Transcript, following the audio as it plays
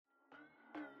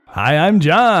Hi, I'm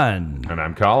John. And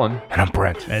I'm Colin. And I'm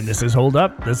Brent. And this is Hold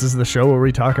Up. This is the show where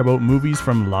we talk about movies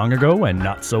from long ago and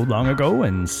not so long ago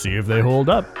and see if they hold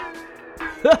up.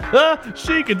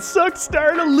 She can suck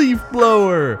start a leaf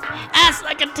blower. Ass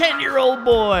like a 10-year-old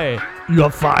boy. You're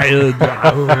fired.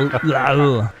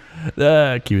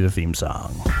 Cue the theme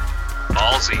song.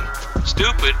 Ballsy.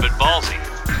 Stupid, but ballsy.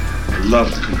 I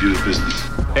love the computer business.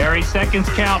 Barry, seconds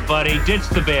count, buddy. Ditch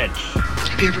the bitch.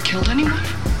 Have you ever killed anyone?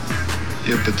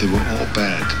 Yeah, but they were all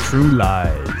bad. True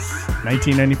Lies.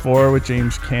 1994 with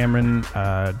James Cameron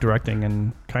directing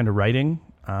and kind of writing.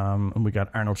 And we got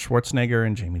Arnold Schwarzenegger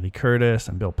and Jamie Lee Curtis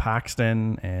and Bill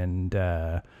Paxton and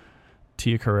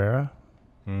Tia Carrera.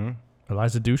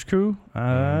 Eliza Dushku.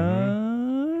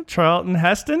 Charlton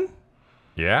Heston.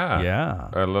 Yeah.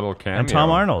 A little cameo. And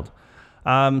Tom Arnold.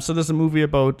 So there's a movie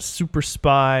about super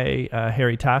spy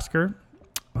Harry Tasker,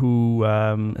 who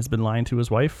has been lying to his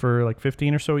wife for like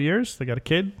 15 or so years. They got a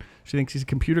kid. She thinks he's a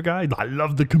computer guy. I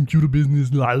love the computer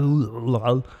business.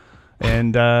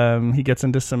 And he gets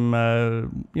into some,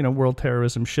 world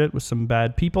terrorism shit with some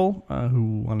bad people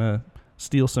who want to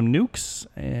steal some nukes.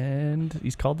 And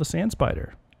he's called the Sand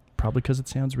Spider, probably because it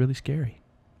sounds really scary.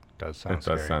 It does sound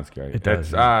scary. It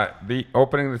does. The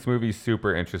opening of this movie is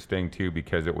super interesting too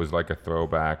because it was like a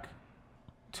throwback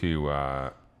to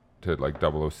like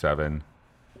 007,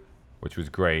 which was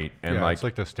great. And it's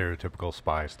like the stereotypical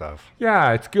spy stuff.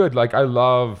 Yeah, it's good. Like I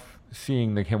love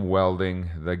seeing him welding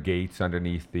the gates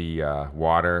underneath the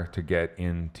water to get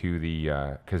into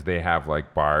the because they have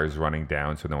like bars running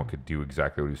down so no one could do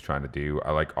exactly what he was trying to do.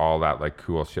 I like all that like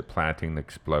cool shit, planting the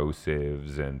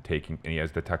explosives and he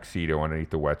has the tuxedo underneath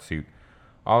the wetsuit.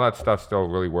 All that stuff still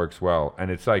really works well,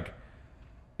 and it's like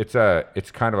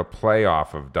it's kind of a play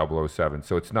off of 007,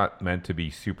 so it's not meant to be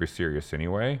super serious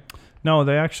anyway. No,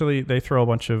 they throw a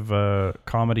bunch of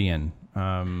comedy in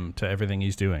to everything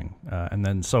he's doing, and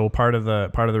then so part of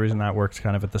the reason that works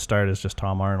kind of at the start is just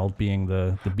Tom Arnold being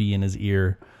the bee in his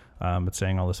ear, but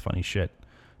saying all this funny shit.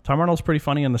 Tom Arnold's pretty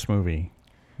funny in this movie.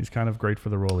 He's kind of great for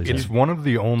the role he's in. It's one of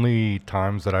the only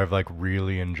times that I've like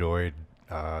really enjoyed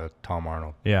Tom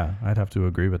Arnold. Yeah, I'd have to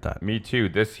agree with that. Me too.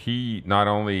 He not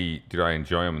only did I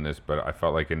enjoy him in this, but I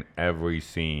felt like in every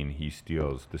scene he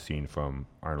steals the scene from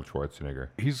Arnold Schwarzenegger.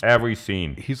 Every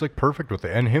scene. He's like perfect with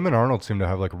it, and him and Arnold seem to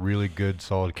have like really good,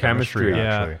 solid chemistry.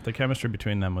 Actually. Yeah, the chemistry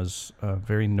between them was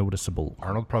very noticeable.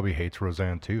 Arnold probably hates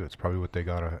Roseanne too. It's probably what they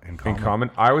got in common.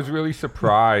 I was really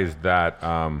surprised that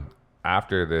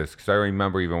after this, because I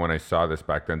remember even when I saw this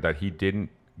back then, that he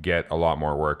didn't get a lot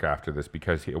more work after this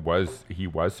because he was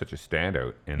such a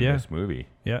standout in this movie.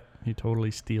 Yeah, he totally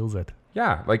steals it.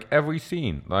 Yeah, like every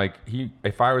scene. Like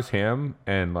if I was him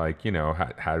and like,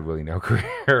 had really no career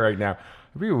right now,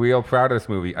 I'd be real proud of this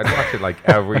movie. I'd watch it like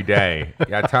every day.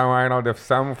 Yeah, Tom Arnold,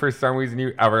 for some reason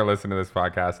you ever listen to this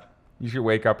podcast, you should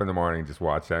wake up in the morning and just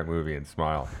watch that movie and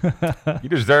smile. You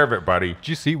deserve it, buddy. Did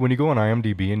you see when you go on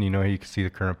IMDb and you can see the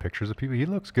current pictures of people? He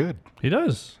looks good. He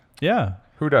does. Yeah.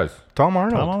 Who does? Tom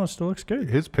Arnold. Tom Arnold still looks good.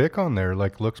 His pick on there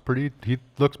looks pretty. He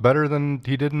looks better than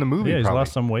he did in the movie. Yeah, he's probably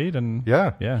lost some weight and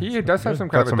yeah. He does have some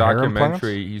kind of a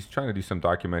documentary. He's trying to do some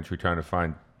documentary, trying to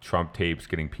find Trump tapes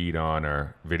getting peed on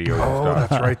or videos and stuff.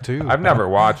 That's right too. I've never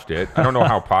watched it. I don't know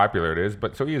how popular it is,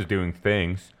 but so he is doing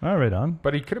things. All right, on.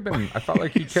 But he could have been. I felt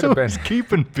like he could have been. He's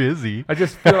keeping busy. I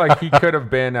just feel like he could have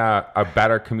been a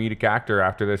better comedic actor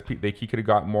after this. He could have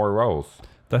got more roles.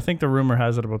 I think the rumor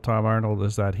has it about Tom Arnold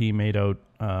is that he made out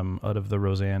of the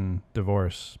Roseanne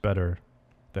divorce better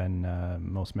than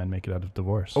most men make it out of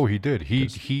divorce. Oh, he did.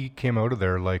 He came out of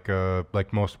there like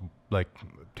most like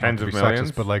tens of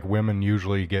millions, sexist, but like women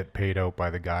usually get paid out by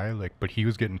the guy. But he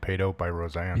was getting paid out by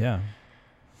Roseanne. Yeah,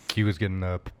 he was getting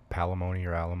the alimony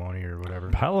or whatever.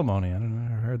 Palimony. I don't know. I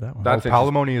never heard that one.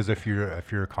 Palimony is if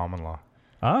you're a common law.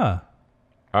 Ah.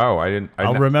 Oh, I didn't.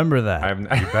 I'll remember that.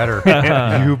 You better.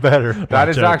 You better. That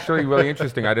is actually really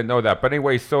interesting. I didn't know that. But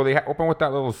anyway, so they open with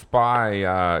that little spy,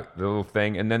 the little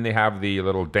thing, and then they have the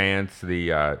little dance,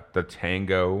 the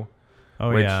tango,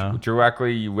 which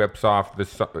directly rips off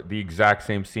the exact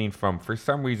same scene from, for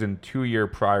some reason, 2 year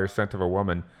prior Scent of a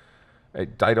Woman.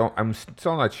 I'm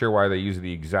still not sure why they use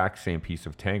the exact same piece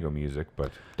of tango music,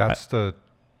 but that's the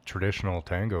traditional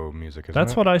tango music, isn't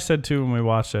That's it? what I said too when we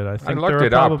watched it. I think looked there are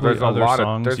it up. probably There's a other lot of-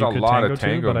 songs there's you a could lot tango of to,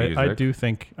 tango but I music. do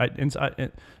think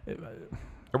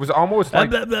it was almost like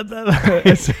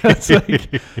it's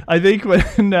like I think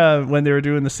when they were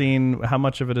doing the scene, how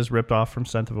much of it is ripped off from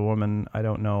Scent of a Woman, I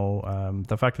don't know.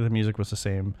 The fact that the music was the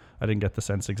same, I didn't get the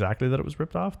sense exactly that it was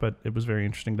ripped off, but it was very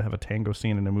interesting to have a tango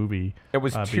scene in a movie. It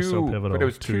was be so pivotal. But it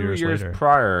was 2 years later.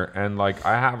 prior, and like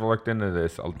I have looked into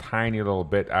this a tiny little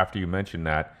bit after you mentioned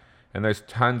that, and there's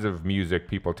tons of music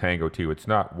people tango to. It's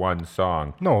not one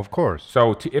song. No, of course.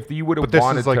 So if you would have But this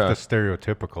wanted is like to, the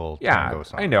stereotypical tango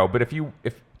song. I know. But if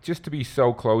just to be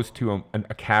so close to an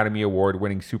Academy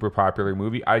Award-winning, super popular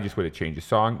movie, I just would have changed the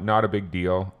song. Not a big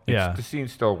deal. The scene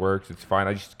still works. It's fine.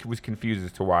 I just was confused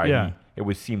as to why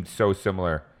it seemed so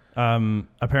similar.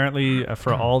 Apparently,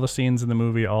 for all the scenes in the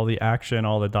movie, all the action,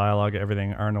 all the dialogue,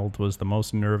 everything, Arnold was the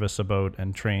most nervous about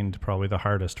and trained probably the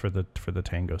hardest for the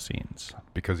tango scenes.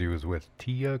 Because he was with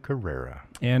Tia Carrera.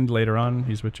 And later on,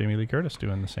 he's with Jamie Lee Curtis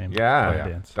doing the same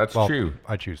dance. That's true.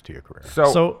 I choose Tia Carrera.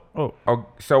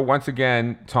 So once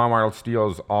again, Tom Arnold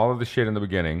steals all of the shit in the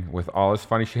beginning with all his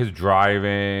funny shit, his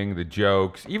driving, the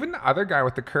jokes. Even the other guy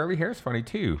with the curly hair is funny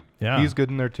too. Yeah, he's good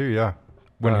in there too. Yeah.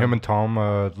 When him and Tom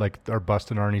are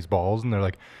busting Arnie's balls, and they're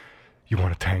like, "You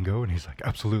want a tango?" And he's like,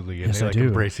 "Absolutely." And yes, they I do.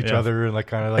 Embrace each other and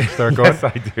kind of start going. Yes,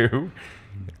 I do.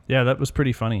 Yeah, that was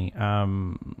pretty funny.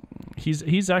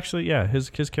 He's actually his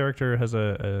character has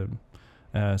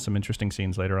some interesting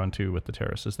scenes later on too with the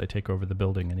terrorists as they take over the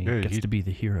building, and he gets to be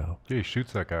the hero. Yeah, he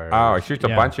shoots that guy. Oh, he shoots a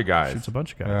bunch of guys. Shoots a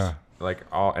bunch of guys.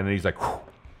 Yeah. And then he's like,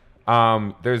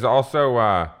 whew. There's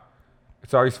also.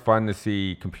 It's always fun to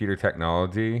see computer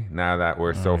technology now that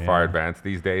we're so far advanced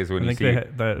these days. When I you think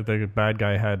see the bad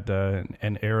guy had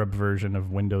an Arab version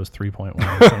of Windows 3.1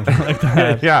 or something like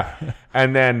that. Yeah,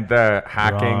 and then the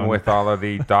hacking Wrong. with all of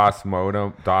the DOS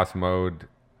mode.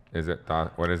 Is it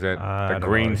what is it? The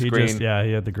green screen. He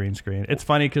had the green screen. It's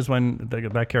funny because when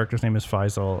that character's name is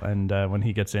Faisal, and when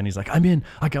he gets in, he's like, "I'm in.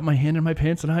 I got my hand in my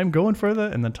pants, and I'm going for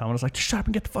the." And then Tom was like, "Just shut up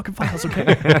and get the fucking files, okay?"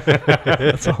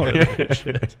 That's all. Really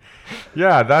shit.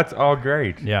 Yeah, that's all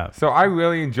great. Yeah. So I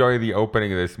really enjoy the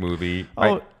opening of this movie.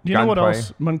 Oh, you know what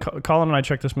else? When Colin and I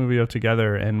checked this movie out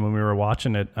together, and when we were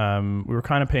watching it, we were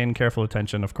kind of paying careful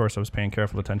attention. Of course, I was paying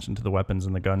careful attention to the weapons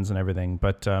and the guns and everything.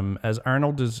 But as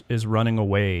Arnold is running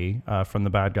away from the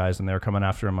bad guys, and they're coming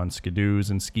after him on skidoos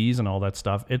and skis and all that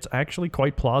stuff, it's actually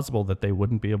quite plausible that they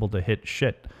wouldn't be able to hit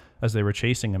shit as they were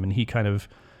chasing him. And he kind of,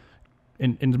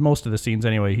 in most of the scenes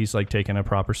anyway, he's like taking a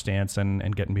proper stance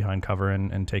and getting behind cover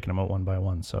and taking them out one by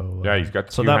one. So yeah, he's got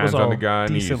the so two that hands was all on the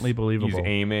gun. Decently believable. He's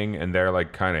aiming, and they're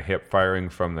like kind of hip firing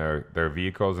from their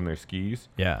vehicles and their skis.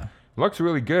 Yeah. Looks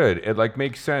really good. It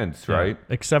makes sense, right?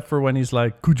 Except for when he's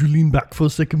like, "Could you lean back for a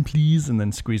second, please?" And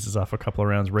then squeezes off a couple of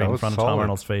rounds right in front of Tom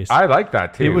Arnold's face. I like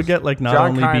that too. He would get not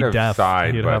John only kind be of deaf,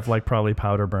 sighed, he'd but have probably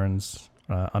powder burns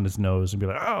on his nose and be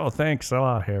like, "Oh, thanks a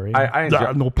lot, Harry." I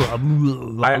enjoy- no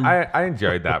problem. I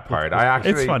enjoyed that part.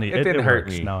 It's funny. It didn't hurt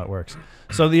works. me. No, it works.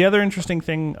 So the other interesting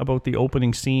thing about the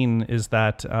opening scene is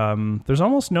that there's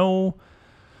almost no.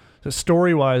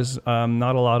 Story-wise,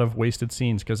 not a lot of wasted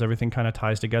scenes because everything kind of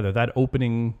ties together. That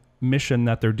opening mission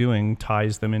that they're doing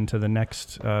ties them into the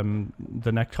next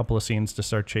couple of scenes to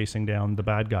start chasing down the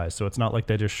bad guys. So it's not like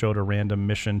they just showed a random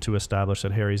mission to establish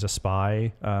that Harry's a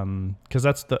spy. Because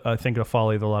that's I think the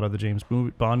folly that a lot of the James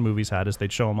Bond movies had is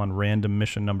they'd show him on random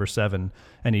mission number 7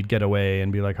 and he'd get away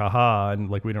and be like, haha, and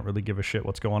like we don't really give a shit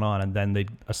what's going on. And then they'd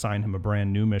assign him a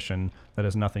brand new mission that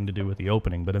has nothing to do with the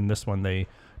opening. But in this one, they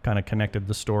kind of connected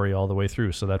the story all the way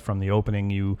through so that from the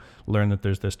opening you learn that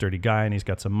there's this dirty guy and he's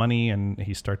got some money and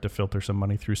he start to filter some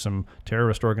money through some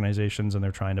terrorist organizations and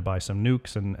they're trying to buy some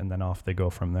nukes and then off they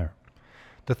go from there.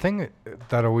 The thing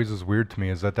that always is weird to me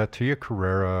is that Tia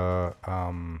Carrera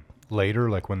later,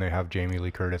 like when they have Jamie Lee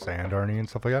Curtis and Arnie and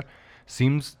stuff like that,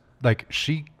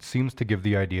 she seems to give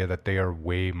the idea that they are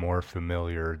way more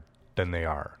familiar than they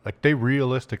are. Like they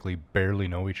realistically barely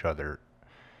know each other.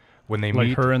 When they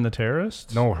meet her and the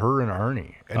terrorists? No, her and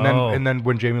Arnie. And then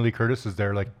when Jamie Lee Curtis is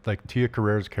there, like Tia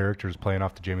Carrera's character is playing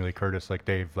off to Jamie Lee Curtis, like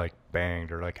they've like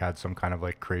banged or like had some kind of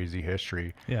like crazy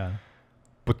history. Yeah.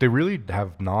 But they really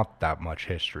have not that much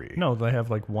history. No, they have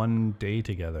like one day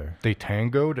together. They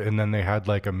tangoed and then they had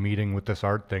like a meeting with this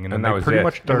art thing and then that they was pretty it.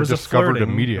 much are discovered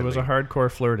immediately. It was a hardcore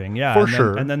flirting. Yeah. For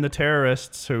sure. And then the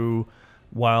terrorists who,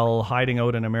 while hiding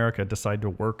out in America, decide to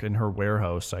work in her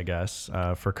warehouse, I guess,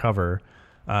 for cover.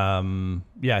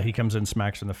 He comes in,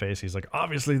 smacks her in the face. He's like,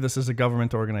 obviously this is a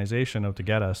government organization out to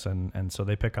get us, and so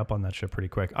they pick up on that shit pretty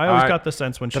quick. I always got the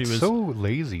sense when she was so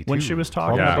lazy when too. she was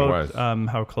talking Yeah, about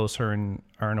how close her and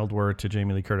Arnold were to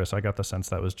Jamie Lee Curtis. I got the sense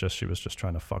that was just she was just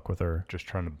trying to fuck with her, just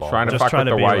trying to ball. Trying to just fuck trying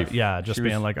with to the be wife. like, just She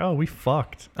being was- like, oh, we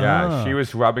fucked. Yeah, she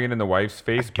was rubbing it in the wife's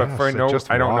face, but guess, for like, no, just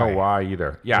I don't why? know why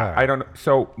either. Yeah, I don't know.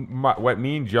 So what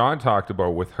me and John talked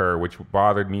about with her, which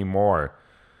bothered me more,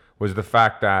 was the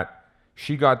fact that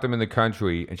she got them in the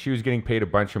country, and she was getting paid a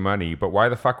bunch of money. But why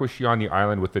the fuck was she on the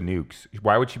island with the nukes?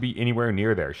 Why would she be anywhere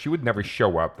near there? She would never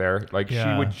show up there. Like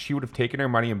she would have taken her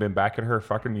money and been back at her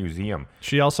fucking museum.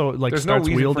 She also like There's no starts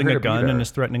reason for wielding her a to be gun there. and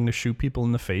is threatening to shoot people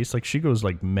in the face. Like she goes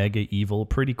like mega evil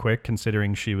pretty quick,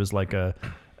 considering she was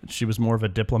more of a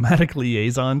diplomatic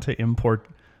liaison to import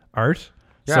art.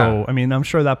 Yeah. So I mean, I'm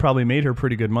sure that probably made her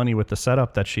pretty good money with the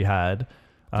setup that she had.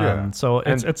 So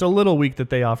it's a little weak that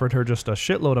they offered her just a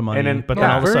shitload of money, but then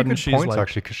all of a very sudden good she's points, like,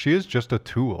 actually, because she is just a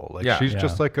tool. Like she's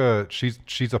just like she's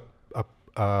a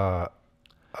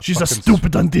she's a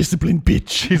stupid, undisciplined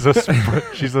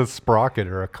bitch. she's a sprocket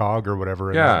or a cog or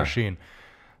whatever in that machine.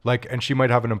 Like, and she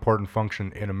might have an important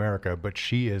function in America, but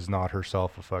she is not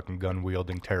herself a fucking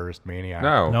gun-wielding terrorist maniac.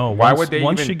 No. Why would they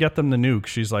once even... she get them the nuke,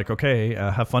 she's like, okay,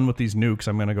 have fun with these nukes.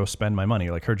 I'm gonna go spend my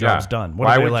money. Like her job's done.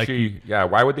 Why would she? Yeah.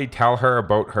 Why would they tell her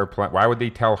about her plan? Why would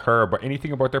they tell her about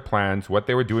anything about their plans? What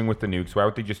they were doing with the nukes? Why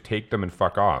would they just take them and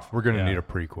fuck off? We're gonna need a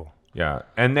prequel. Yeah,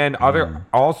 and then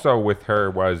also with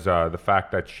her was the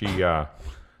fact that she,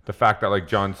 the fact that like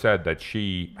John said that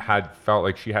she had felt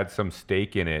like she had some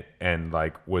stake in it and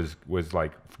like was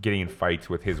like getting in fights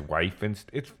with his wife, and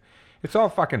it's all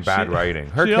fucking bad writing.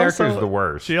 Her character is the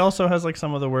worst. She also has like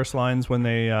some of the worst lines when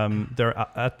they're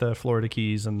at the Florida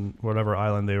Keys and whatever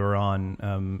island they were on,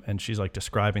 and she's like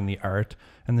describing the art,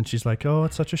 and then she's like, oh,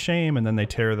 it's such a shame, and then they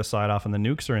tear the side off and the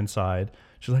nukes are inside.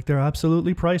 She's like, they're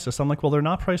absolutely priceless. I'm like, well, they're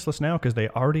not priceless now because they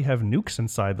already have nukes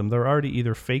inside them. They're already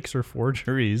either fakes or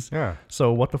forgeries. Yeah.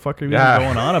 So what the fuck are you even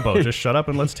going on about? Just shut up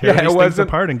and let's tear these things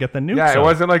apart and get the nukes out. It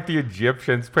wasn't like the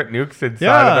Egyptians put nukes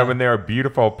inside of them and they were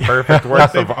beautiful, perfect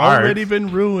works of art. Already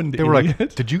been ruined. They were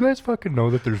like, did you guys fucking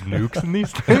know that there's nukes in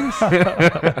these things?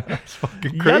 It's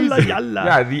fucking crazy. Yalla, yalla.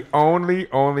 Yeah, the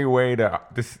only way to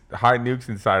hide nukes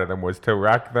inside of them was to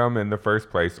wreck them in the first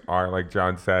place, or like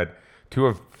John said, to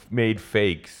have made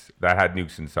fakes that had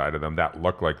nukes inside of them that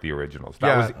looked like the originals.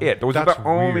 That was it. Those are the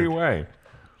only way.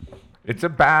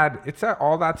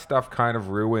 All that stuff kind of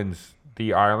ruins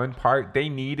the Ireland part. They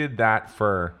needed that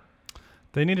for...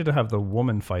 They needed to have the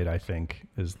woman fight, I think,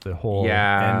 is the whole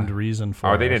end reason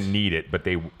for it. Oh, they didn't need it, but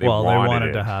they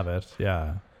wanted to have it,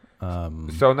 yeah.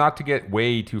 So not to get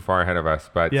way too far ahead of us,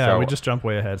 but... Yeah, we just jumped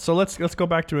way ahead. So let's go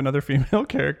back to another female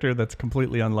character that's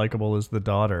completely unlikable is the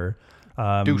daughter.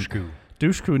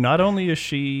 Dushku, not only is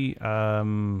she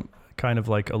kind of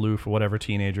like aloof, whatever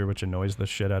teenager, which annoys the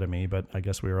shit out of me, but I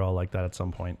guess we were all like that at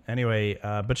some point. Anyway,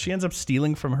 but she ends up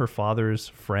stealing from her father's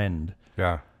friend.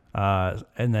 Yeah.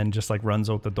 And then just like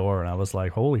runs out the door. And I was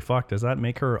like, holy fuck, does that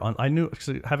make her... I knew,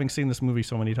 having seen this movie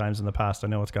so many times in the past, I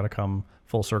know it's got to come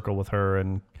full circle with her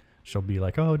and she'll be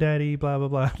like, oh, daddy, blah, blah,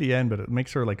 blah at the end. But it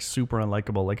makes her like super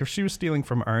unlikable. Like if she was stealing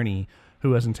from Arnie,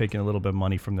 who hasn't taken a little bit of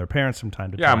money from their parents from time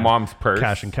to time. Yeah, mom's purse.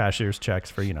 Cash and cashier's checks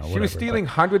for, whatever. She was stealing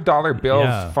 $100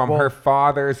 bills from her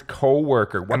father's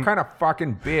co-worker. What kind of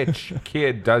fucking bitch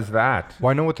kid does that?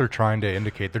 Well, I know what they're trying to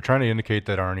indicate. They're trying to indicate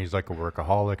that Arnie's like a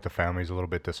workaholic, the family's a little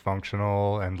bit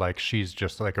dysfunctional, and like she's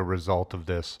just like a result of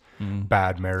this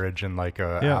bad marriage and like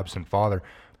a absent father.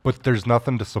 But there's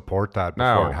nothing to support that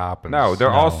before it happens. No,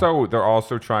 they're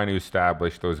also trying to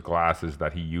establish those glasses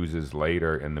that he uses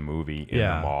later in the movie in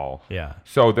the mall. Yeah.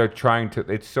 So they're trying to.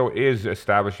 It is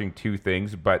establishing two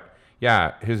things, but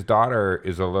yeah, his daughter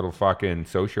is a little fucking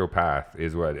sociopath,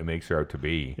 is what it makes her out to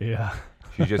be. Yeah.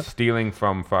 She's just stealing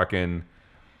from fucking.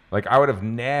 Like, I would have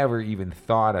never even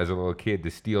thought as a little kid to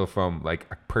steal from, like,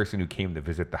 a person who came to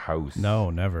visit the house. No,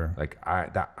 never. Like,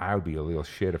 I would be a little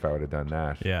shit if I would have done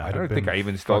that. Yeah. I don't think I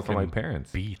even stole from my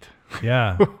parents. Beat.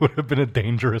 Yeah. Would have been a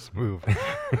dangerous move.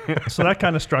 So that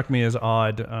kind of struck me as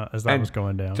odd as that was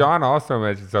going down. John also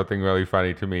mentioned something really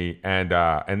funny to me, and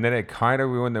then it kind of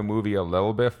ruined the movie a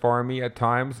little bit for me at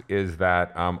times, is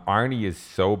that Arnie is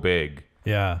so big.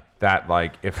 Yeah. That,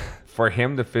 like, if for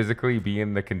him to physically be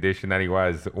in the condition that he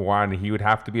was, one, he would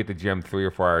have to be at the gym 3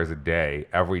 or 4 hours a day,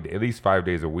 every day, at least 5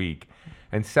 days a week.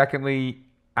 And secondly,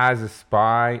 as a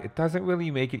spy, it doesn't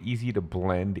really make it easy to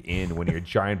blend in when you're a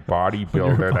giant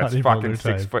bodybuilder that's fucking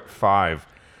 6'5".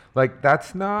 Like,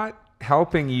 that's not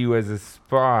helping you as a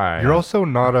spy. You're also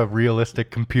not a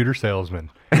realistic computer salesman.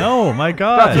 No, my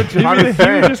God. That's what John is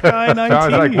saying. Hugest guy, 19. So I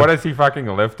was like, what is he fucking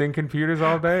lifting computers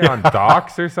all day on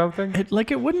docks or something?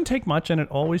 It wouldn't take much, and it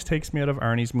always takes me out of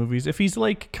Arnie's movies. If he's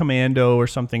like Commando or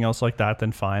something else like that,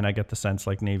 then fine. I get the sense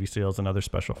like Navy SEALs and other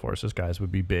special forces guys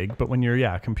would be big. But when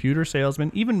you're, computer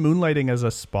salesman, even moonlighting as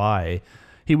a spy,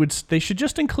 They should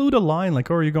just include a line like,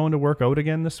 "Oh, are you going to work out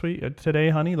again this week today,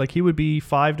 honey?" Like he would be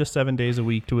 5 to 7 days a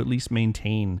week to at least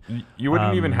maintain. You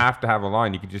wouldn't even have to have a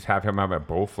line. You could just have him have a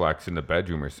Bowflex in the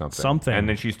bedroom or something. And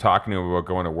then she's talking to him about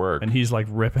going to work. And he's like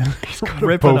ripping,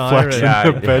 ripping Ira.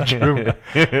 in the bedroom.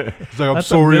 He's like, I'm That's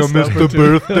sorry I missed the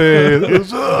birthday.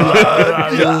 Get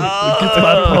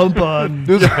my pump on.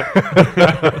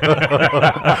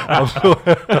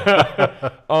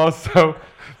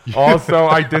 Also,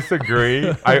 I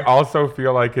disagree. I also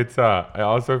feel like it's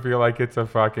a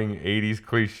fucking 80s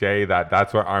cliche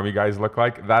that's what army guys look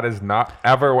like. That is not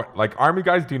ever what, like, army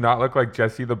guys do not look like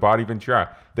Jesse the Body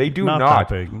Ventura. They do Not not.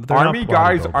 that big. They're Army not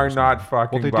guys are bodybuilders, not man.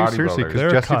 fucking Well, they do seriously, bodybuilders. because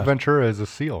They're Jesse cut. Ventura is a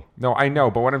SEAL. No, I know,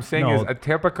 but what I'm saying is No. a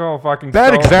typical fucking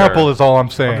Bad soldier- example is all I'm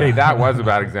saying. Okay, that was a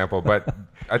bad example, but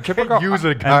a typical Use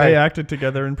a And they guy. acted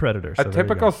together in Predator. So A there you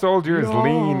typical go. soldier is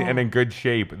lean and in good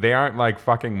shape. They aren't like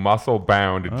fucking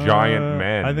muscle-bound giant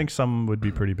men. I think some would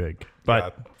be pretty big, but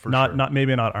Yeah, for not sure.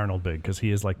 maybe not Arnold big because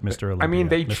he is like Mr. Olympia. I mean,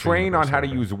 they Mr. train on Universe how to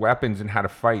level. use weapons and how to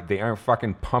fight. They aren't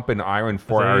fucking pumping iron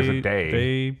 4 hours a day.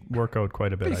 They work out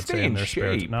quite a bit. They I'd stay say in in their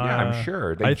spare shape. time. Yeah, I'm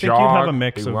sure. They I think you'd have a jog,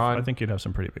 mix they of. run. I think you'd have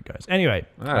some pretty big guys. Anyway,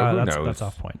 Who that's knows?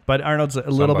 off point. But Arnold's a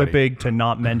little Somebody. bit big to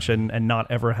not mention and not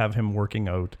ever have him working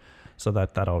out, so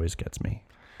that always gets me.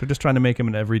 They're just trying to make him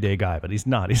an everyday guy, but he's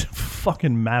not. He's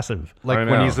fucking massive. Like I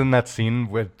when know. he's in that scene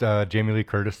with Jamie Lee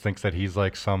Curtis thinks that he's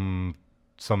like some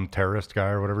terrorist guy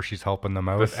or whatever. She's helping them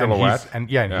out. The silhouette? And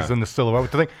he's in the silhouette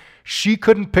with the thing. She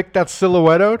couldn't pick that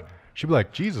silhouette out. She'd be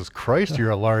like, Jesus Christ, you're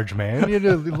a large man. You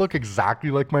look exactly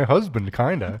like my husband,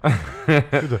 kind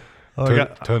of.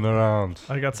 Turn around.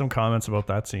 I got some comments about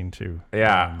that scene too.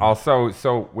 Yeah. Also,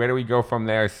 so where do we go from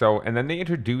there? So, and then they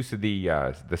introduce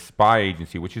the spy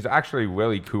agency, which is actually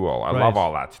really cool. I Right. love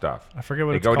all that stuff. I forget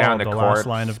what They it's go called. down The to last court.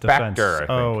 line of Spectre, defense. I think.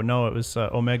 Oh no, it was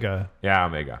Omega. Yeah,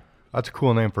 Omega. That's a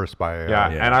cool name for a spy. Yeah,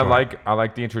 Yeah, and I correct.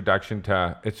 like the introduction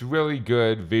to. It's really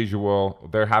good visual.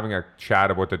 They're having a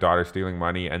chat about the daughter stealing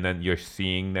money, and then you're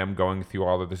seeing them going through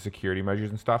all of the security measures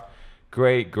and stuff.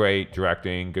 Great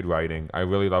directing, good writing. I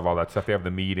really love all that stuff. They have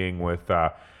the meeting with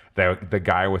the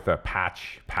guy with a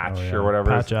patch or whatever.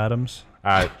 Patch Adams.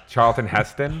 Charlton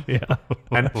Heston. Yeah.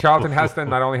 And Charlton Heston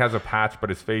not only has a patch, but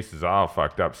his face is all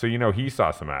fucked up. So he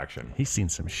saw some action. He's seen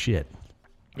some shit.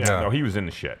 Yeah, no, he was in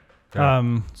the shit.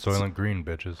 Soylent Green,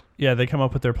 bitches. Yeah, they come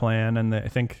up with their plan, and I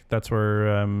think that's where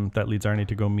that leads Arnie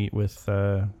to go meet with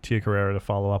Tia Carrera to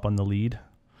follow up on the lead,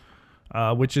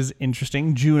 which is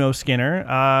interesting. Juno Skinner.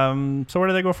 So where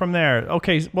do they go from there?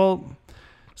 Okay, well,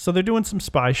 so they're doing some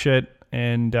spy shit,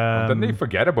 and Then they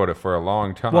forget about it for a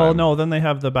long time. well, no, then they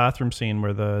have the bathroom scene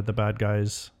where the bad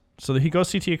guys. So he goes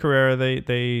see Tia Carrera.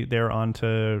 They're on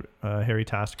to Harry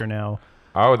Tasker now.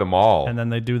 Oh, the mall. And then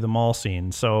they do the mall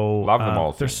scene. So Love the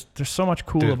mall There's so much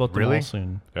cool Dude, about the really? mall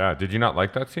scene. Yeah. Did you not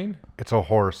like that scene? It's a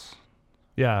horse.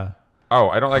 Yeah. Oh,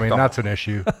 I don't like I mean, the. that's an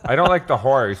issue. I don't like the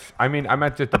horse. I mean, I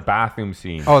meant just the bathroom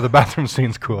scene. Oh, the bathroom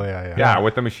scene's cool. Yeah. Yeah,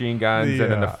 with the machine guns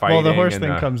and then the fighting. Well, the horse and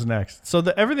thing comes next. So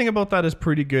everything about that is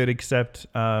pretty good, except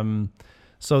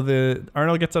so the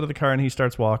Arnold gets out of the car and he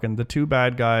starts walking. The two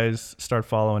bad guys start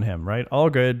following him. Right, all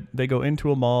good. They go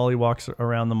into a mall. He walks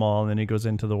around the mall and then he goes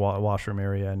into the washroom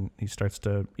area and he starts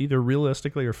to either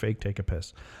realistically or fake take a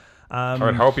piss. I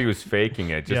would hope he was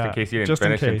faking it just in case he didn't just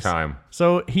finish in case. time.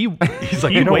 So he's He's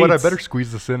like, you know what? I better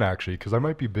squeeze this in actually, because I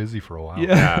might be busy for a while.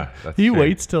 Yeah, that's He true.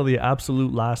 waits till the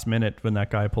absolute last minute when that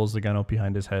guy pulls the gun out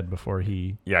behind his head before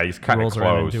he. Yeah, he's kind of rolls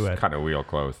right close, into it. kind of real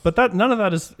close. But none of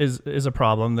that is a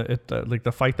problem. Like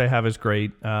the fight they have is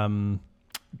great.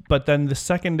 But then the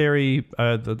secondary,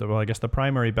 I guess the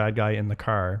primary bad guy in the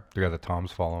car. The guy that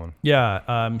Tom's following.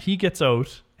 Yeah, he gets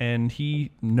out and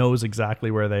he knows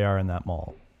exactly where they are in that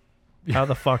mall. How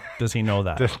the fuck does he know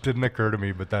that? This didn't occur to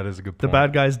me, but that is a good The point.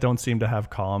 bad guys don't seem to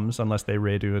have comms unless they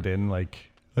radio it in. Like,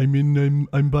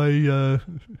 I'm by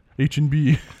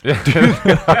H&B in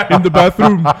the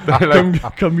bathroom.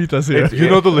 Come meet us here. You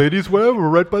know the ladies' wear? We're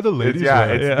right by the ladies'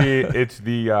 wear. it's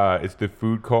the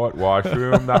food court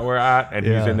washroom that we're at, and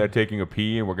he's Yeah. in there taking a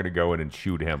pee, and we're gonna go in and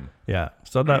shoot him. Yeah,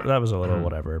 so that was a little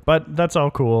whatever, but that's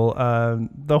all cool.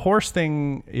 The horse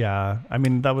thing, yeah, I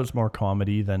mean that was more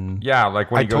comedy than Yeah, like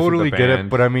when I he goes totally with the get it, band.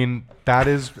 but I mean that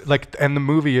is like, and the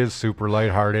movie is super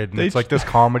lighthearted, and They it's like this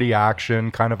comedy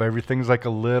action kind of, everything's like a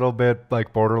little bit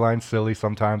like borderline silly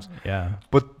sometimes. yeah.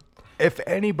 But if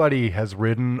anybody has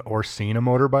ridden or seen a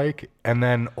motorbike and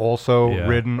then also Yeah.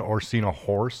 ridden or seen a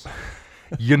horse,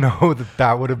 you know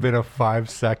that would have been a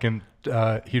 5-second.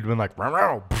 He'd been like, "Row,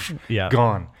 row," Yeah.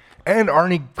 gone. And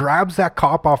Arnie grabs that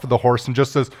cop off of the horse and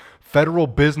just says, federal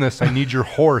business. I need your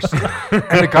horse. And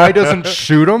the guy doesn't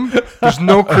shoot him. There's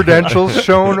no credentials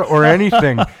shown or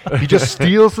anything. He just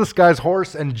steals this guy's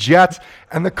horse and jets.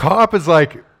 And the cop is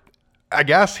like, I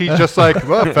guess he's just like,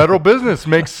 well, federal business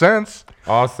makes sense.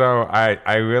 Also,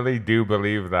 I really do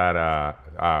believe that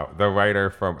the writer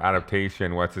from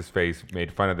Adaptation, what's his face,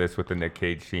 made fun of this with the Nick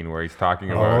Cage scene where he's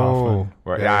talking about.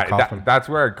 That's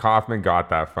where Kaufman got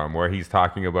that from, where he's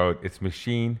talking about it's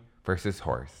machine versus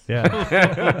horse. Yeah.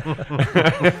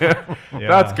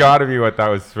 That's got to be what that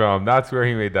was from. That's where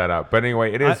he made that up. But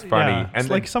anyway, it is funny. Yeah.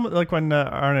 And it's like when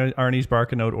Arnie's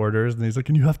barking out orders, and he's like,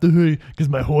 "And you have to hurry because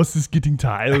my horse is getting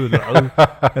tired."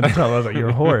 And I was like,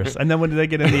 "Your horse." And then when they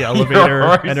get in the elevator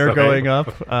and they're going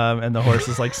up, and the horse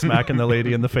is like smacking the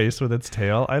lady in the face with its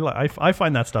tail, I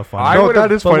find that stuff funny. No,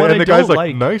 that is but funny. what And I the guy's don't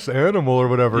like, nice animal or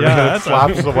whatever. Yeah, and that's it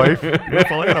slaps the wife.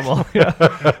 Beautiful animal.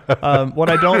 Yeah. What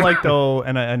I don't like though,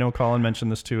 and I know Colin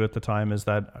mentioned this too at the time, is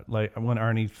that like when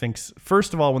Arnie thinks,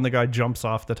 first of all, when the guy jumps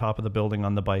off the top of the building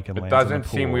on the bike and it lands in the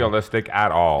doesn't seem pool, realistic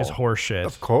at all. is horse shit.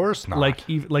 Of course not.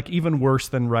 Like even worse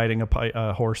than riding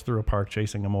a horse through a park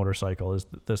chasing a motorcycle is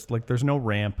this. Like there's no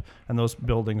ramp and those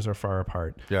buildings are far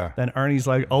apart. Yeah. Then Arnie's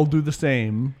like, I'll do the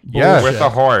same. Yeah. Bullshit. With a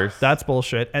horse. That's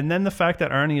bullshit. And then the fact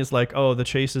that Arnie is like, oh, the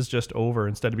chase is just over,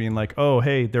 instead of being like, oh,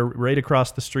 hey, they're right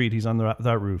across the street. He's on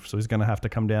that roof, so he's gonna have to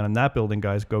come down in that building.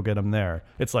 Guys, go get him there.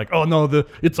 It's like, oh no,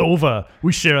 it's over.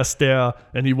 We share a stare,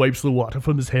 and he wipes the water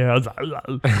from his hair.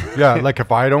 yeah, like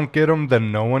if I don't get him,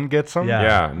 then no one gets him.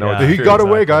 Yeah, no, Yeah. He true, got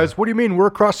away, exactly. guys. What do you mean? We're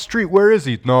across the street. Where is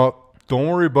he? No, don't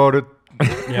worry about it.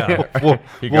 Yeah.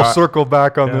 We'll circle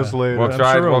back on this later. We'll I'm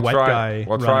try. sure a We'll wet guy try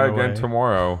running again away.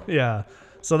 tomorrow. Yeah.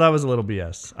 So that was a little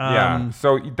BS. Yeah.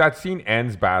 So that scene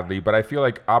ends badly, but I feel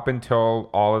like up until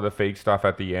all of the fake stuff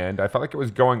at the end, I felt like it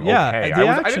was going okay.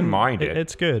 I didn't mind it.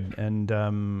 It's good, and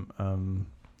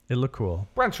it looked cool.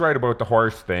 Brent's right about the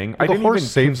horse thing. I the didn't horse even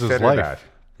saves his consider life. that.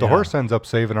 The Yeah. horse ends up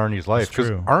saving Arnie's life because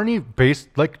true. Arnie,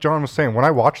 like John was saying, when I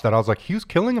watched that, I was like, he was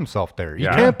killing himself there. You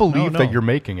Yeah. can't believe No. that you're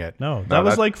making it. No, that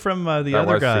was like from the that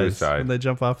other was guys suicide. when they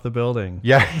jump off the building.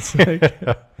 Yeah. It's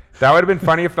like, That would have been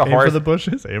funny if the aim horse. for the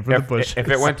bushes. Aim for the bushes. If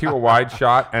it went to a wide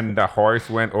shot and the horse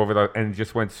went over and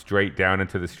just went straight down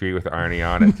into the street with Arnie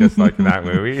on it, just like in that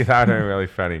movie, that would have been really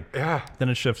funny. Then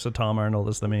it shifts to Tom Arnold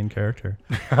as the main character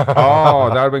Oh,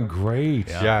 that would have been great.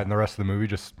 Yeah, and the rest of the movie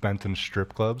just spent in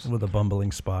strip clubs. with a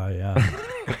bumbling spy. Yeah.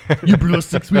 You blew a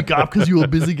 6 week off because you were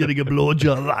busy getting a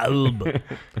blowjob. You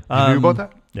knew about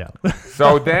that? Yeah.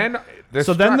 So then,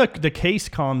 the case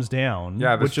calms down.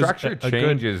 the which is structure a good-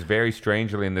 changes very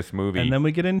strangely in this movie. and then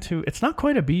we get into, it's not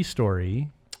quite a B story.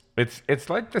 It's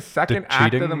like the second The act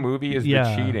of cheating? the movie is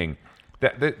Yeah. the cheating.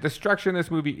 The structure in this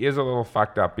movie is a little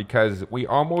fucked up because we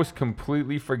almost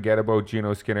completely forget about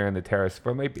Geno Skinner and the terrorists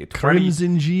for maybe 20.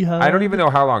 Crimson Jihad. I don't even know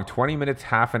how long, 20 minutes,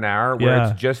 half an hour, where Yeah.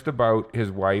 it's just about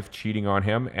his wife cheating on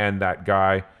him and that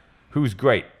guy who's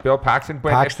great, Bill Paxton.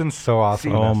 But Paxton's so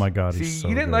awesome. See- in Oh this. my God. See, he's so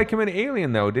you didn't good. like him in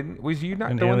Alien, though, didn't? Was you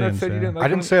not In the one that Aliens, said you yeah. didn't like I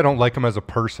him? didn't say I don't like him as a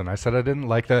person. I said I didn't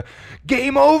like the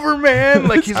game over, man.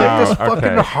 Like he's like this Oh, okay.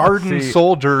 fucking hardened See-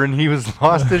 soldier, and he was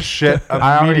lost his shit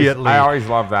I immediately. always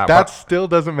love that. That but- still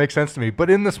doesn't make sense to me. But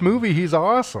in this movie, he's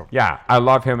awesome. Yeah, I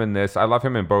love him in this. I love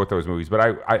him in both those movies.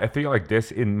 But I feel like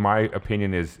this, in my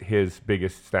opinion, is his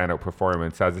biggest standout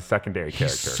performance as a secondary He's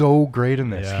character. so great in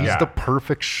this. Yeah. He's Yeah. the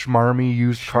perfect schmarmy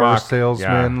used car Schmuck,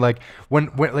 salesman. yeah. Like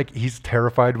when like he's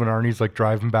terrified when Arnie's like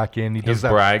driving back in. He does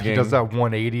that. bragging. He does that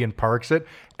 180 and parks it,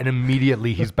 and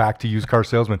immediately he's back to used car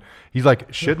salesman. He's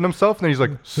like shitting himself, and then he's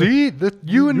like, "See,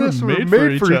 you and this were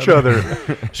made for each other."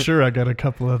 Sure, I got a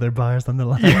couple other buyers on the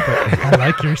line, but I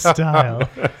like your style.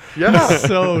 Yeah.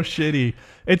 So shitty.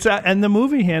 It's and the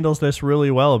movie handles this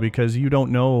really well because you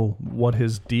don't know what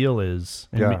his deal is.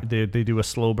 And Yeah. they do a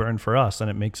slow burn for us, and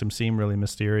it makes him seem really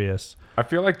mysterious. I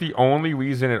feel like the only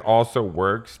reason it also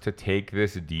works to take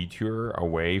this detour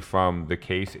away from the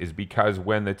case is because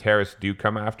when the terrorists do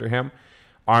come after him,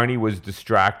 Arnie was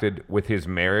distracted with his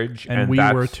marriage, And we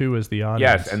that's- were too as the audience.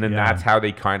 Yes, and then Yeah. that's how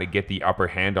they kind of get the upper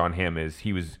hand on him. Is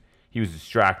he was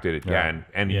distracted again,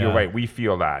 and Yeah. you're right. We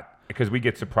feel that because we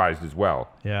get surprised as well.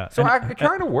 Yeah. So And- it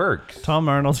kind of works. Tom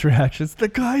Arnold's reactions. The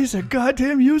guy's a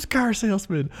goddamn used car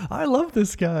salesman. I love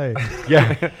this guy.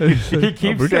 Yeah. He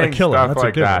keeps we're gonna saying kill him. stuff That's a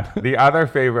like good that. one. The other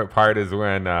favorite part is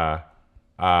when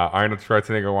Arnold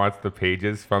Schwarzenegger wants the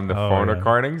pages from the phone yeah.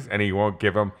 recordings, and he won't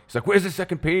give them. He's like, "Where's the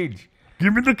second page?"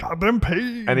 Give me the goddamn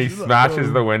page. And he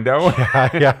smashes the window.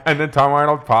 yeah. And then Tom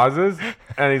Arnold pauses,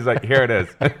 and he's like, "Here it is."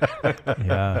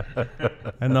 Yeah.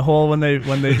 And the whole when they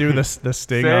do this the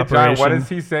sting Say it, operation. John, what is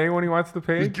he saying when he wants the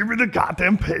page? Give me the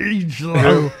goddamn page.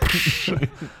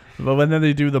 But when then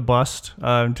they do the bust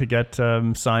to get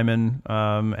Simon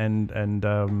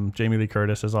and Jamie Lee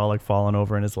Curtis is all like falling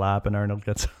over in his lap, and Arnold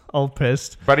gets all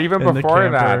pissed. But even in the before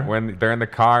that, camper. when they're in the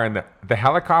car and the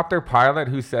helicopter pilot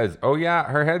who says, "Oh yeah,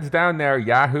 her head's down there,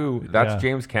 Yahoo!" That's Yeah.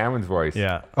 James Cameron's voice.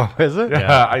 Yeah, Oh, is it?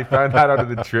 Yeah, I found that out of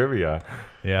the trivia.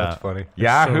 yeah, That's funny.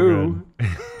 Yahoo!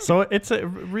 So it's a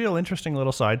real interesting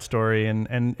little side story,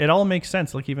 and it all makes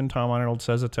sense. Like even Tom Arnold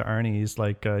says it to Arnie. He's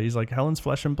like Helen's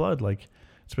flesh and blood. Like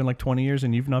it's been like 20 years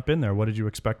and you've not been there. What did you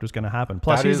expect was going to happen?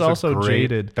 Plus, That he's is a also great-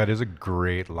 jaded. That is a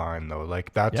great line, though.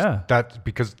 Like that's Yeah. that's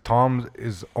because Tom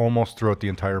is almost throughout the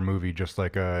entire movie just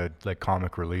like a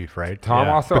comic relief, right? Tom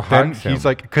Yeah. also But then hugs him. he's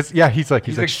like, he's like,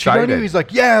 He's "Cheat on you?" excited. He's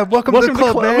like, "Yeah, welcome to the Welcome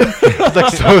to club, the man." He's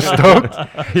like so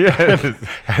stoked. yes.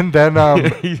 And then,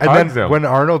 He and hugs then him. when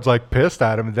Arnold's like pissed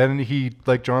at him, then he,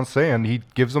 like John's saying, he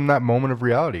gives him that moment of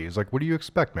reality. He's like, "What do you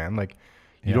expect, man? Like,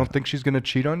 you Yeah. don't think she's gonna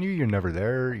cheat on you? You're never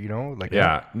there, you know? Like,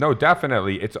 Yeah, no,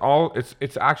 definitely. It's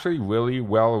actually really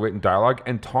well written dialogue,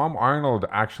 and Tom Arnold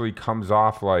actually comes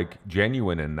off like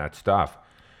genuine in that stuff.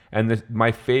 And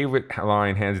my favorite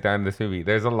line, hands down, in this movie.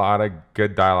 There's a lot of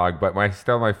good dialogue, but my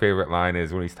favorite line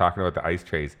is when he's talking about the ice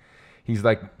trays. He's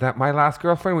like, "That my last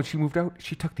girlfriend, when she moved out,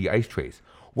 she took the ice trays.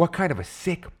 What kind of a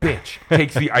sick bitch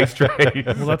takes the ice trays?"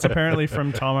 Well, that's apparently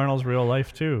from Tom Arnold's real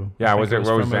life too. Yeah, I think was it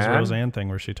from his Roseanne? Roseanne thing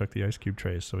where she took the ice cube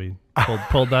trays. So he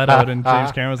pulled that out, and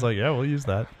James Cameron was like, "Yeah, we'll use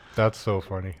that." that's so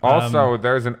funny. Also,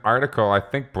 there's an article I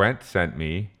think Brent sent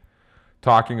me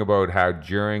talking about how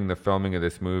during the filming of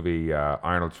this movie,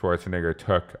 Arnold Schwarzenegger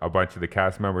took a bunch of the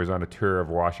cast members on a tour of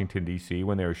Washington, D.C.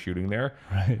 when they were shooting there.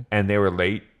 Right. And they were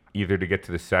late either to get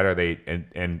to the set or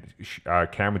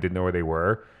Cameron didn't know where they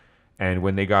were. And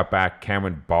when they got back,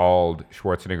 Cameron bawled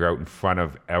Schwarzenegger out in front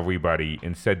of everybody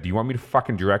and said, "Do you want me to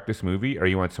fucking direct this movie, or do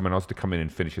you want someone else to come in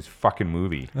and finish this fucking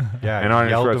movie?" Yeah, and he Arnold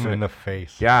yelled him Schwarzenegger- in the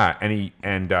face. Yeah,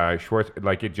 and Schwartz,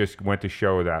 like, it just went to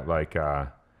show that like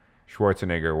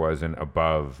Schwarzenegger wasn't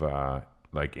above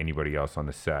like anybody else on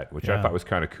the set, which I Yeah. thought was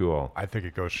kind of cool. I think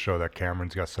it goes to show that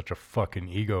Cameron's got such a fucking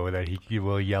ego that he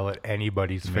will yell at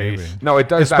anybody's Maybe. face. No, it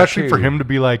does, Especially that for too. him to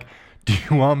be like, "Do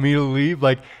you want me to leave?"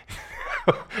 Like,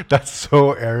 that's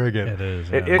so arrogant. It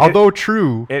is. It- yeah. it- Although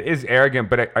true, It is arrogant,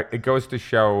 but it goes to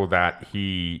show that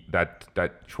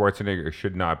that Schwarzenegger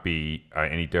should not be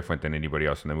any different than anybody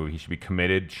else in the movie. He should be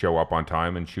committed, show up on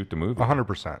time, and shoot the movie.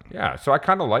 100%. Yeah, so I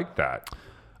kind of like that.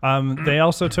 They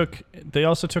also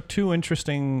took two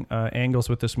interesting angles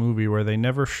with this movie where they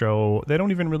never show. They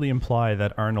don't even really imply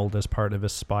that Arnold, as part of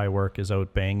his spy work, is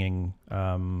out banging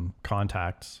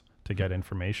contacts to get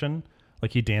information.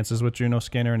 Like he dances with Juno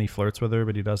Skinner and he flirts with her,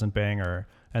 but he doesn't bang her.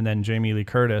 And then Jamie Lee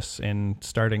Curtis, in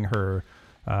starting her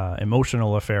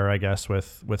emotional affair, I guess,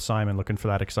 with Simon, looking for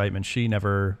that excitement, she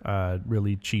never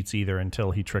really cheats either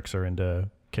until he tricks her into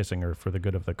kissing her for the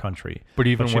good of the country. But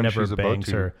even she when never she's about bangs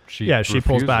to, her. she She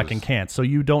pulls back and refuses. can't. So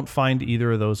you don't find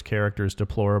either of those characters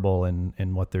deplorable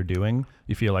in what they're doing.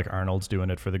 You feel like Arnold's doing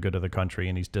it for the good of the country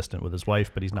and he's distant with his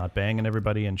wife, but he's not banging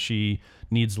everybody, and she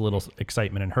needs a little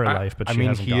excitement in her life, but I she mean,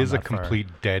 hasn't he gone is a that far. complete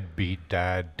deadbeat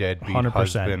dad, deadbeat 100%,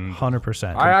 husband.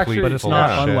 100%. I actually- but it's full not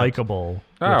of shit. unlikable,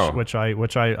 No. which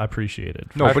I appreciated.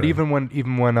 No, for but sure. even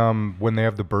when they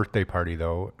have the birthday party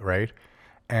though, right?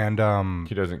 And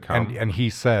He doesn't come. and he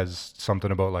says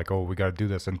something about like, "Oh, we got to do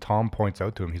this." And Tom points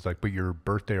out to him, he's like, "But your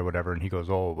birthday or whatever." And he goes,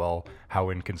 "Oh, well, how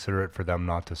inconsiderate for them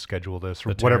not to schedule this,"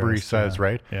 or The whatever he terrorists, says, yeah.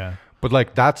 right? Yeah. But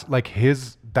like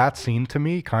that scene to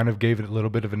me kind of gave it a little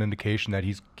bit of an indication that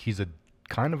he's a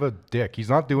kind of a dick. He's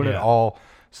not doing it Yeah. all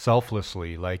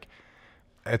selflessly. Like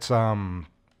it's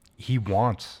he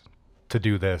wants to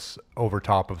do this over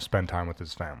top of spend time with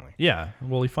his family. Yeah.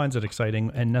 Well, he finds it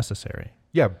exciting and necessary.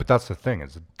 Yeah, but that's the thing,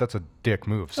 is that's a dick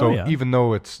move. So yeah. even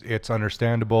though it's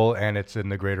understandable and it's in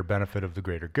the greater benefit of the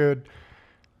greater good,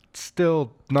 it's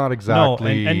still not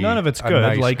exactly No, and none of it's a good.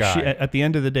 nice Like guy. at the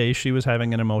end of the day, she was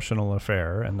having an emotional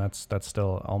affair, and that's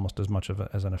still almost as much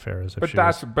as an affair as if But she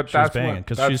that's- was, but she was that's banging, what-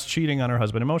 because that's- she's cheating on her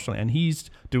husband emotionally, and he's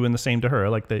doing the same to her.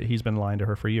 Like he's been lying to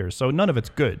her for years. So none of it's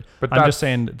good. But I'm that's- just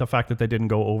saying the fact that they didn't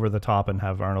go over the top and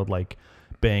have Arnold like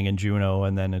banging Juno,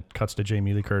 and then it cuts to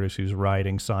Jamie Lee Curtis who's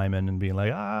riding Simon and being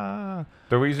like,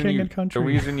 The reason King you and country. the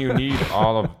reason you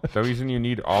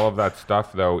need all of that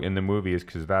stuff though in the movie is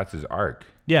because that's his arc.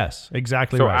 yes,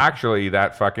 exactly So right. actually,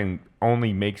 that fucking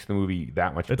only makes the movie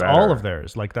that much It's better. all of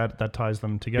theirs. Like that ties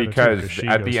them together too, because she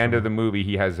at goes the end from of the movie,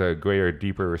 he has a greater,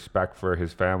 deeper respect for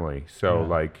his family. So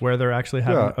like, where they're actually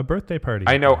having Yeah. a birthday party.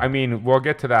 I know. I mean, we'll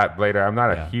get to that later. I'm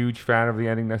not a Yeah. huge fan of the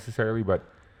ending necessarily, but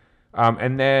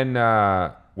and then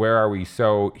where are we?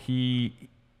 So he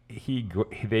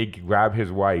they grab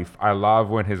his wife. I love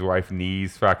when his wife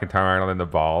knees fucking Tom Arnold in the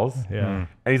balls. Yeah.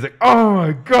 And he's like, "Oh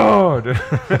my god!"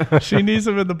 She knees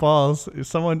him in the balls.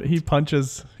 He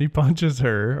punches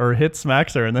her or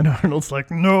smacks her, and then Arnold's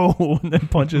like, "No," and then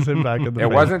punches him back in the face.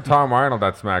 It wasn't Tom Arnold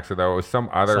that smacks her though. It was some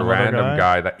other random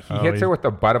guy that he hits her with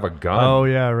the butt of a gun. Oh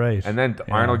yeah, right. And then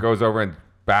Arnold goes over and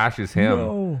bashes him.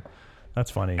 No. That's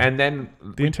funny. And then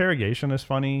the interrogation is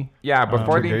funny. Yeah,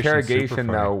 before the Interrogation's super interrogation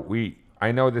funny. though,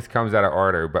 I know this comes out of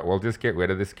order, but we'll just get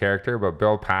rid of this character. But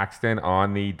Bill Paxton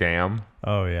on the dam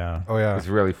Oh yeah. Oh yeah. is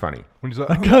really funny. When he's like,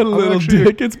 I got a little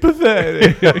dick. It's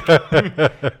pathetic.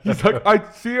 He's like, "I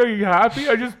see. Are you happy?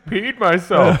 I just peed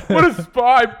myself. What a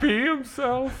spy! Pee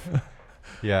himself."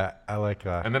 Yeah, I like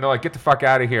that. And then they're like, "Get the fuck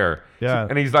out of here!" Yeah.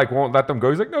 And he's like, won't let them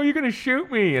go. He's like, "No, you're gonna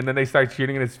shoot me!" And then they start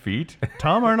shooting at his feet.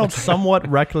 Tom Arnold somewhat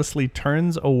recklessly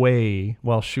turns away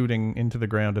while shooting into the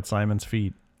ground at Simon's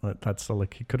feet. That's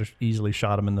like he could have easily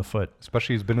shot him in the foot.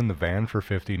 Especially he's been in the van for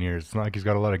 15 years. It's not like he's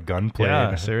got a lot of gunplay. Yeah,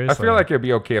 in it. seriously. I feel like it'd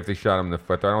be okay if they shot him in the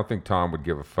foot. Though. I don't think Tom would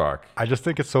give a fuck. I just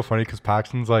think it's so funny because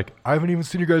Paxton's like, "I haven't even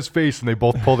seen your guys' face," and they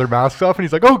both pull their masks off, and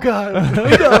he's like, "Oh god."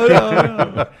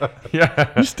 no.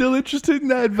 Yeah, You still interested in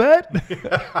that vet?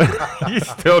 he's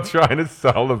still trying to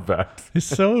sell the bet. He's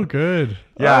so good.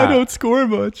 Yeah. I don't score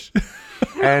much.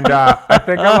 And I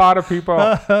think a lot of people.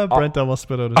 Brent almost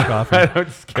spit out his coffee. I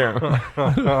don't scare him.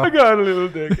 I got a little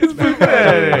dick. It's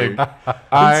pathetic.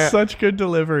 It's such good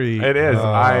delivery. It is.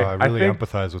 I I really think,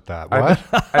 empathize with that. What?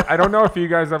 I don't know if you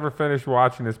guys ever finished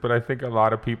watching this, but I think a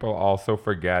lot of people also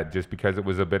forget, just because it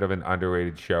was a bit of an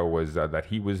underrated show, was that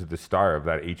he was the star of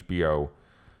that HBO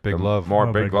Big the Love. More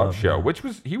Oh, Big Big Love Love, show, yeah. which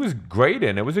he was great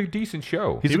in. It was a decent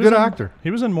show. He's a was good in- actor. He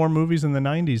was in more movies in the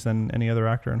 90s than any other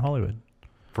actor in Hollywood.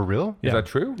 For real? Is that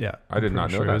true? Yeah. I did I'm not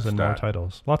pretty know sure that he was in more stat.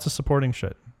 titles. Lots of supporting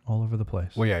shit all over the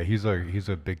place. Well, yeah, he's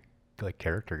a big like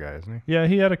character guy, isn't he? Yeah,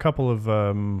 he had a couple of,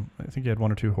 I think he had one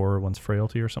or two horror ones,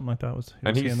 Frailty or something like that.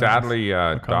 And he in that? sadly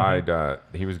comedy? died.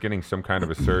 He was getting some kind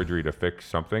of a surgery to fix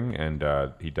something, and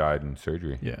he died in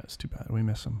surgery. Yeah, it's too bad. We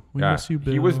miss him. We Yeah, miss you,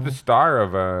 Bill. he was the star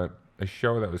of a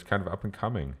show that was kind of up and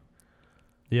coming.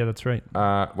 Yeah, that's right.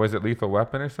 Was it Lethal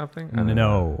Weapon or something? I don't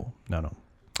know. No.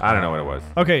 I don't know what it was.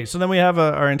 Okay, so then we have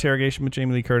our interrogation with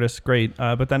Jamie Lee Curtis. Great.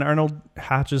 But then Arnold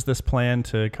hatches this plan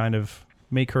to kind of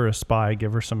make her a spy,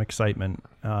 give her some excitement.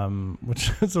 Which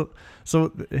is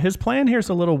so his plan here is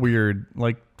a little weird.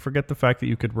 Like, forget the fact that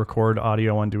you could record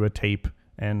audio onto a tape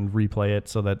and replay it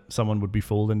so that someone would be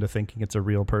fooled into thinking it's a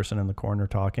real person in the corner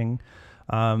talking.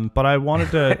 But I wanted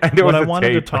to what I wanted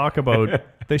to tape. talk about.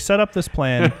 They set up this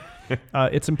plan.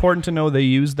 It's important to know they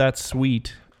used that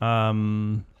suite.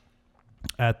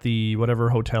 At the whatever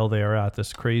hotel they are at,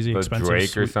 this crazy The expensive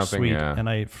Drake or something, suite. yeah.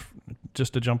 And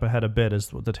just to jump ahead a bit, is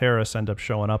the terrorists end up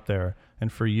showing up there.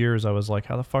 And for years I was like,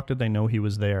 how the fuck did they know he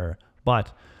was there?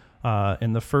 But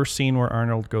in the first scene where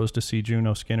Arnold goes to see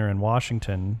Juno Skinner in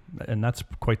Washington, and that's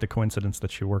quite the coincidence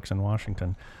that she works in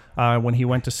Washington. When he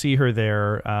went to see her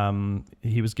there,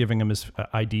 he was giving him his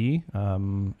ID.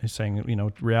 He's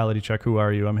saying, reality check, who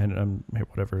are you? I'm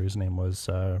whatever his name was.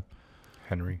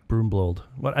 Henry. Broomblold.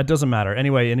 Well, it doesn't matter.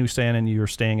 Anyway, and he was saying, and you're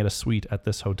staying at a suite at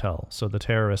this hotel. So the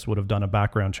terrorists would have done a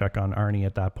background check on Arnie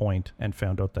at that point and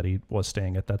found out that he was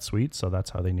staying at that suite. So that's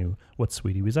how they knew what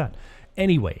suite he was at.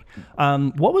 Anyway,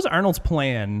 what was Arnold's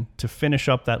plan to finish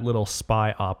up that little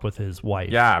spy op with his wife?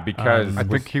 Yeah, because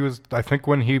I think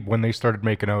when they started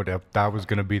making out, that was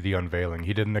going to be the unveiling.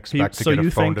 He didn't expect to get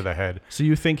a phone to the head. So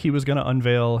you think he was going to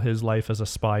unveil his life as a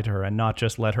spy to her and not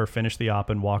just let her finish the op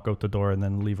and walk out the door and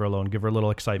then leave her alone, give her a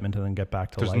little excitement and then get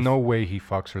back to life? There's no way he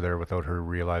fucks her there without her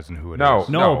realizing who it is. No.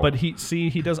 No, but he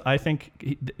does. I think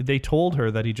they told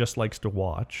her that he just likes to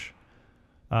watch.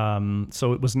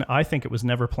 So I think it was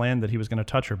never planned that he was going to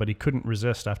touch her, but he couldn't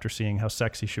resist after seeing how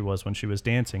sexy she was when she was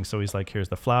dancing. So he's like, here's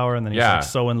the flower. And then he's like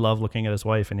so in love looking at his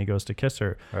wife and he goes to kiss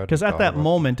her. Because at that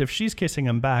moment, if she's kissing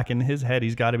him back in his head,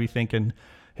 he's got to be thinking,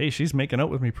 hey, she's making out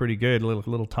with me pretty good.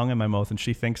 Little tongue in my mouth. And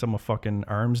she thinks I'm a fucking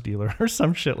arms dealer or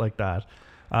some shit like that.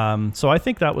 So I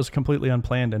think that was completely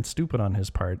unplanned and stupid on his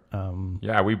part.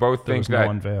 Yeah, we both think was no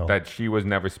unveil. that she was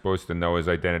never supposed to know his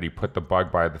identity, put the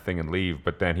bug by the thing and leave.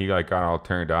 But then he got all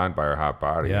turned on by her hot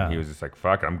body. Yeah. And he was just like,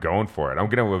 fuck it, I'm going for it. I'm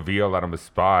going to reveal that I'm a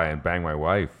spy and bang my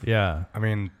wife. Yeah. I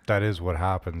mean, that is what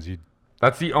happens.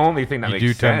 That's the only thing that You makes do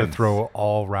sense. tend to throw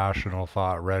all rational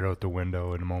thought right out the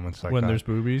window in moments like When that. there's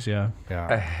boobies, yeah.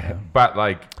 Yeah. But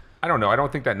I don't know. I don't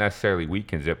think that necessarily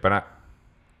weakens it, but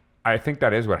I think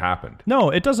that is what happened.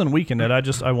 No, it doesn't weaken it.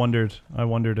 I wondered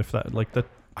if that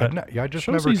I just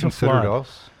shows never he's a considered flawed.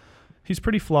 else. He's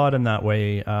pretty flawed in that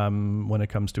way when it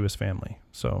comes to his family.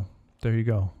 So There you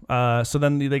go. So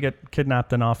then they get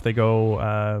kidnapped and off they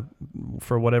go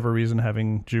for whatever reason,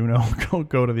 having Juno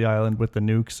go to the island with the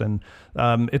nukes. And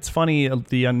it's funny,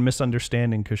 the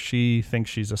misunderstanding, because she thinks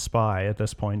she's a spy at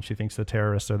this point. She thinks the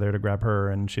terrorists are there to grab her,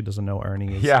 and she doesn't know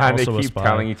Arnie is Yeah, and they also a keep spy.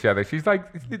 telling each other. She's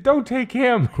like, "Don't take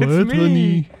him. Quiet, It's me."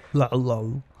 honey.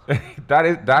 Lol.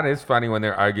 That is funny when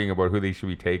they're arguing about who they should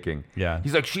be taking. Yeah.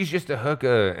 He's like, "She's just a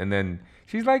hooker," and then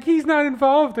she's like, "He's not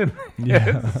involved in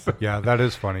this." Yeah, that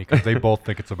is funny because they both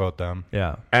think it's about them.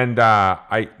 Yeah. And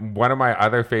one of my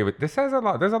other favorite. This has a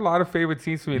lot. There's a lot of favorite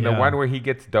scenes for me. Yeah. The one where he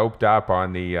gets doped up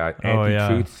on the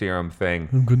anti-truth serum thing,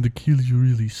 I'm going to kill you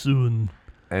really soon.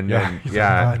 and Yeah, then he's like,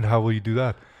 "Ah, yeah, and how will you do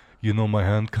that? You know my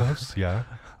handcuffs? Yeah,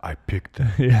 I picked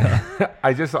them." Yeah.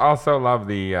 I just also love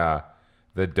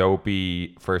the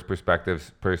dopey first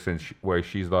perspective person where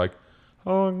she's like,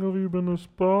 "How long have you been a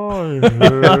spy?"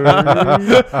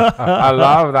 I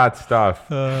love that stuff.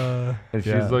 And she's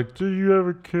yeah. like, "Do you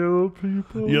ever kill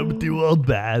people?" Yeah, but they were all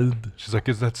bad. She's like,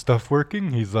 "Is that stuff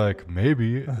working?" He's like,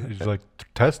 "Maybe." He's like,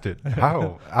 "Test it."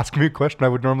 How? Ask me a question I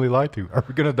would normally lie to. Are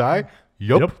we gonna die?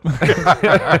 Yup.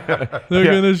 They're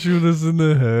gonna shoot us in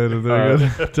the head, and they're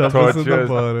gonna dump us in the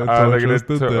butt and torture us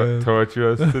to death. torture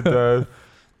us to death.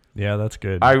 Yeah, that's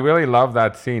good. I really love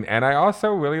that scene, and I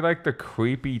also really like the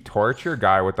creepy torture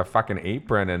guy with the fucking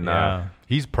apron and yeah.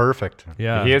 He's perfect.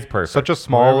 Yeah. he is perfect. Such a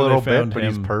small Wherever they little bit, found but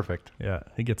he's him. perfect. Yeah,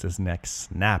 he gets his neck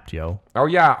snapped, yo. Oh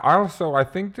yeah. Also, I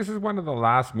think this is one of the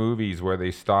last movies where they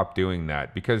stopped doing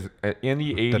that because in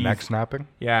the 80s, The neck snapping,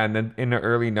 yeah, and then in the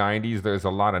early 90s, there's a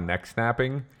lot of neck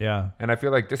snapping, Yeah. and I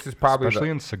feel like this is probably especially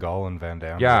in Seagal and Van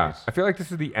Damme. yeah. movies. I feel like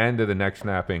this is the end of the neck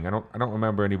snapping. I don't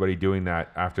remember anybody doing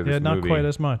that after this Yeah, not movie. quite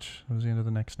as much. It was the end of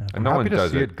the next snap. And no one happy to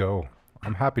does see it. it go.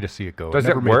 I'm happy to see it go. Does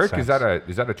never it made work? sense. Is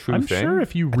that a true I'm thing? sure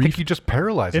if you I think you just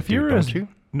paralyze if it, dude, you're don't you?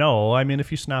 No, I mean if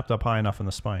you snapped up high enough in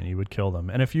the spine, you would kill them.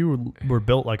 And if you were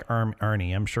built like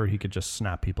Arnie, I'm sure he could just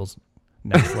snap people's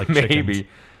necks like chickens. Maybe.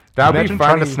 That would Imagine be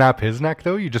trying funny. to snap his neck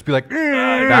though. You'd just be like,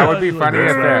 That would be funny if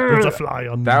There's a that. fly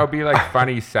on That would be like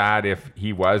funny, sad if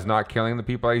he was not killing the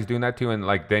people he's doing that to, and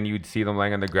like then you'd see them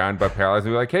laying on the ground but paralyzed,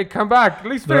 and be like, "Hey, come back! At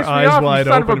least their finish me eyes off, you wide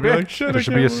son open. of a and be like, bitch!" "Shit, I there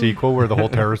should be a can't move." sequel where the whole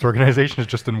terrorist organization is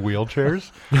just in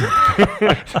wheelchairs.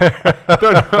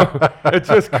 It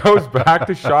just goes back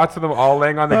to shots of them all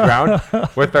laying on the ground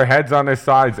with their heads on their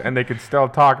sides, and they could still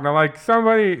talk. And I'm like, is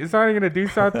somebody gonna do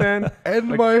something? End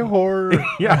my horror.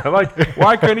 Yeah, like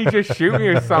why couldn't he just shoot me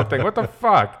or something? What the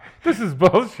fuck? This is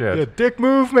bullshit. Yeah, dick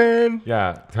move, man.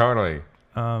 Yeah, totally.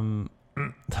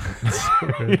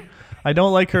 I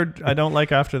don't like her. I don't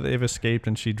like after they've escaped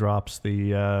and she drops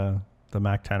the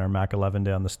Mac 10 or Mac 11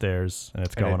 down the stairs and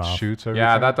it's And going it off. shoots everything.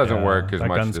 Yeah, that doesn't Yeah, work as that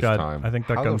much gun's this got, time. I think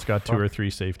that How the gun's got 2 or fuck? 3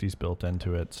 safeties built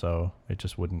into it, so it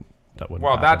just wouldn't. That wouldn't.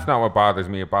 Well, happen. that's not what bothers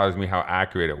me. It bothers me how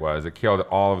accurate it was. It killed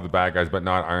all of the bad guys, but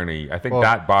not Arnie. I think Well,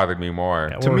 that bothered me more.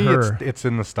 Yeah, To or me, her. it's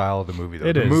in the style of the movie. Though.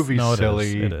 It the is. movie's No, it is.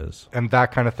 silly. It is. And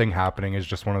that kind of thing happening is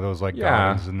just one of those like Yeah.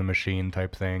 Darwin's in the machine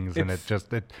type things, and it's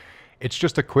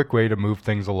just a quick way to move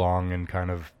things along and kind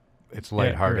of it's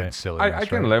lighthearted right. silliness. I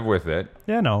can right? live with it.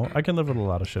 Yeah, no, I can live with a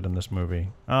lot of shit in this movie.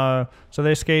 So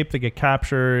they escape. They get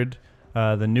captured.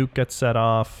 The nuke gets set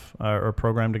off, or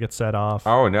programmed to get set off.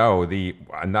 Oh no,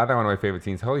 another one of my favorite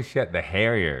scenes. Holy shit, the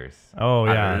Harriers. Oh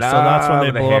I yeah, so that's when love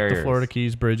they the blow up the Harriers. Florida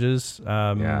Keys bridges.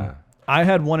 Yeah. I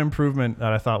had one improvement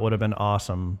that I thought would have been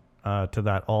awesome to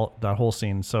that whole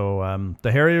scene. So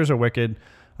the Harriers are wicked.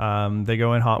 They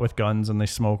go in hot with guns and they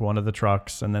smoke one of the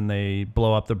trucks, and then they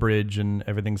blow up the bridge and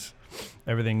everything's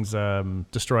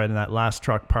destroyed. And that last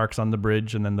truck parks on the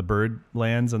bridge, and then the bird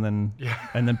lands and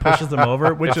then pushes them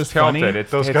over, which is funny. tilted.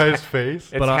 Those guys' face.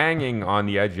 It's But hanging on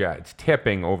the edge. Yeah, it's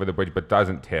tipping over the bridge, but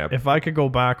doesn't tip. If I could go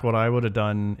back, what I would have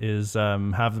done is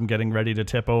have them getting ready to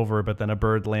tip over, but then a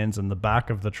bird lands in the back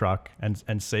of the truck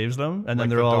and saves them, and then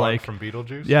they're the all dog like, from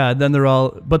Beetlejuice. yeah, and then they're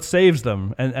all, but saves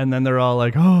them, and then they're all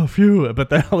like, oh, phew, but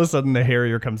then all of a sudden the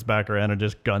Harrier comes back around and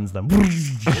just guns them, and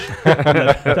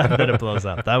then it blows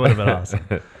up. That would have been awesome.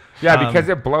 Yeah, because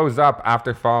it blows up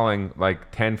after falling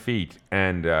like 10 feet,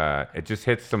 and it just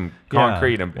hits some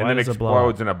concrete, and why then does it blow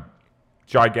explodes in a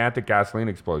gigantic gasoline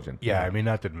explosion. Yeah, I mean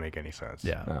that didn't make any sense.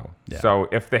 Yeah. No. Yeah. So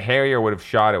if the Harrier would have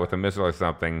shot it with a missile or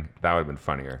something, that would have been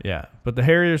funnier. Yeah, but the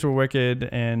Harriers were wicked,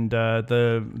 and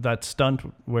that stunt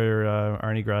where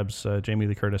Arnie grabs Jamie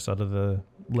Lee Curtis out of the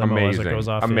limo as it goes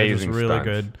off, Amazing was really stunt.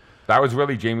 good. That was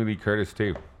really Jamie Lee Curtis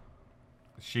too.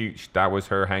 That was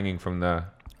her hanging from the.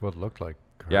 What it looked like.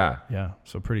 Yeah. Yeah,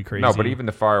 so pretty crazy. No, but even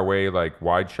the far away, like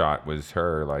wide shot was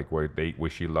her, like where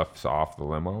she lifts off the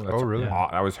limo. That's really?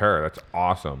 That was her. That's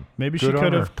awesome. maybe she Good on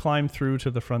could her. have climbed through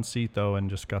to the front seat though and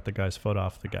just got the guy's foot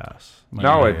off the gas. Might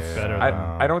No, be it's better.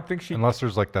 I don't think she. Unless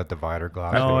there's like that divider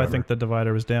glass. No, or I whatever. think the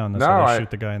divider was down. That's No, why they I-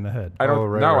 shoot the guy in the head. I don't Oh,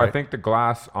 right, know. I right. think the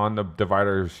glass on the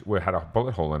dividers had a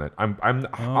bullet hole in it. I'm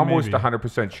almost maybe.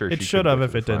 100% sure It she should couldn't have get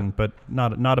if to it the front. didn't,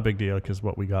 but not a big deal because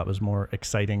what we got was more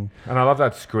exciting. And I love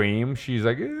that scream. She's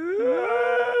like,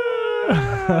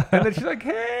 "Ah," and then she's like,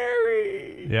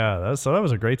 Harry. Yeah, so that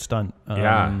was a great stunt.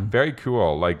 Yeah, very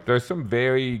cool. Like, there's some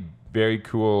very, very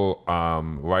cool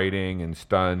writing and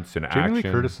stunts and Jamie action. Lee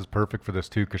Curtis is perfect for this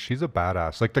too because she's a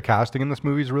badass. Like the casting in this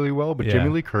movie is really well, but Yeah. Jamie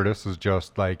Lee Curtis is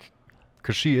just like,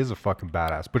 because she is a fucking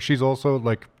badass, but she's also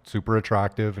like super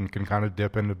attractive and can kind of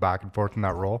dip into back and forth in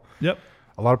that role. Yep.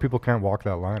 A lot of people can't walk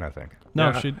that line, I think.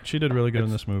 No, Yeah. she did really good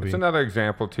in this movie. It's another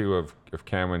example too of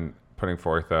Cameron putting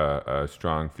forth a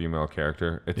strong female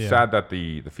character. It's Yeah. sad that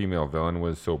the female villain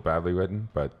was so badly written,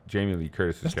 but Jamie Lee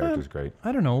Curtis's It's character not- is great.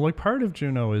 I don't know. Like part of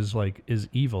Juno is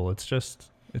evil. It's just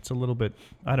it's a little bit.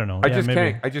 I don't know. I Yeah, just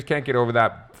maybe. can't. I just can't get over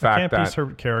that I fact can't that piece her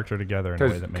character together in a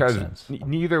way that makes sense.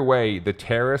 neither way, the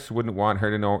terrorists wouldn't want her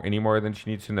to know any more than she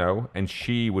needs to know, and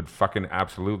she would fucking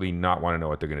absolutely not want to know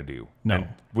what they're gonna do. No. And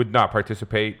would not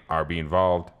participate or be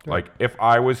involved. Like if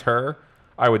I was her,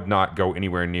 I would not go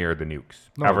anywhere near the nukes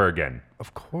ever again.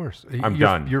 Of course. I'm your,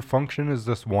 done. Your function is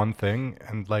this one thing,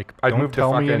 and like, I'd don't move to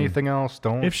tell me fucking- anything else.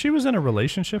 Don't. If she was in a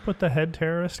relationship with the head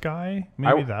terrorist guy,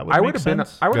 maybe that would make have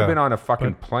sense. been. I would have Yeah. been on a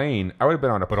fucking plane. I would have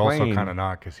been on a but plane. also kind of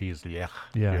not because he's the Yeah.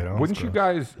 You know? Wouldn't you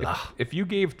gross. guys, if you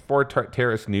gave 4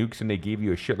 terrorist nukes and they gave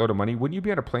you a shitload of money, wouldn't you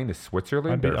be on a plane to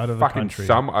Switzerland I'd be or out of the fucking country.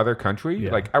 some other country?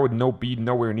 Yeah. Like I would be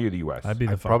nowhere near the U.S. I'd be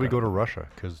the I'd fuck probably out. go to Russia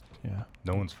because Yeah.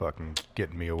 no one's fucking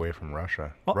getting me away from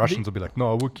Russia. Well, Russians will be like,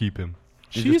 no, we'll keep him.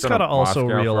 You She's just got been to to also Moscow for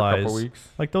a couple realize, weeks?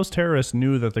 like those terrorists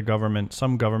knew that the government,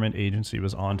 some government agency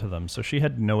was onto them. So she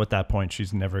had to know at that point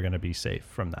she's never going to be safe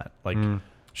from that. Like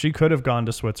she could have gone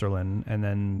to Switzerland and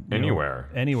then you know, Anywhere.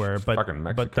 anywhere. But Fucking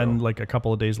but then Mexico. like a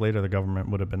couple of days later, the government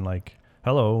would have been like,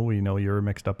 "Hello, we know you're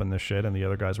mixed up in this shit, and the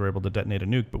other guys were able to detonate a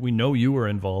nuke, but we know you were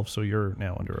involved, so you're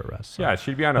now under arrest." So, Yeah,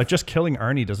 she'd be on a like just killing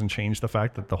Arnie doesn't change the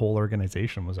fact that the whole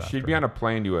organization was after. she'd be her. on a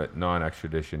plane to a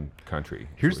non-extradition country.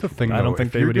 Here's the thing, I though. don't think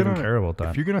if they you're would even gonna- care about that.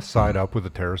 If you're gonna side up with a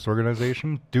terrorist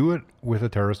organization, do it with a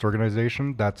terrorist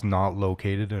organization that's not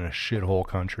located in a shithole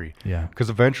country. Yeah. Because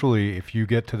eventually, if you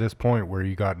get to this point where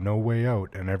you got no way out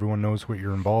and everyone knows what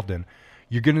you're involved in,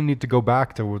 you're gonna need to go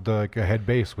back to like a head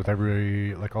base with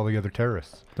all the other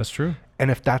terrorists. That's true. And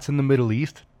if that's in the Middle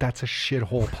East, that's a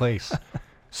shithole place.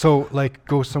 So like,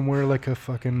 go somewhere like a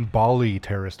fucking Bali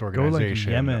terrorist Go like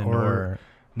organization, Yemen or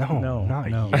no, not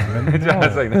no. Yemen. It's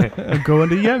like- I'm going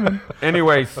to Yemen.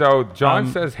 anyway, so John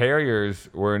says Harriers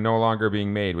were no longer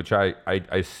being made, which I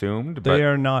assumed, but They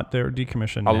are not. They're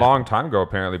decommissioned. a now. long time ago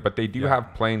apparently. But they do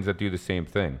have planes that do the same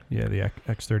thing. Yeah, the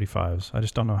X-35s. I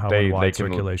just don't know how They- in they wide can-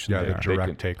 circulation Yeah, they the are. direct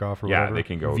can- takeoff or Yeah, whatever. they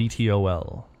can go.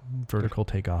 VTOL, vertical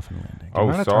takeoff and landing. Oh,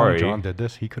 amount of time sorry. John did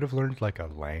this, he could have learned like a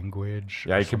language.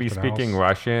 Yeah, or he could be something speaking else.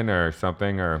 Russian or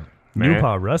something or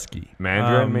Nupa Rusky.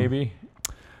 Mandarin maybe.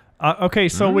 Okay,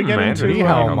 so we get Mandarin. into Ni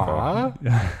hao, Ma?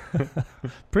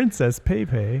 Princess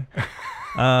Pepe.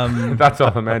 That's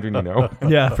all the Mandarin you know.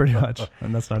 Yeah, pretty much,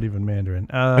 and that's not even Mandarin.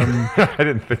 I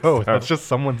didn't think Oh, so. that's just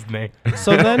someone's name.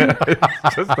 So then,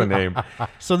 It's just the name.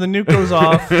 so the nuke goes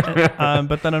off,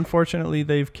 but then unfortunately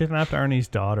they've kidnapped Arnie's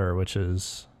daughter, which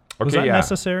is was Okay, that yeah.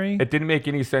 necessary? It didn't make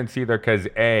any sense either because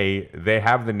A, they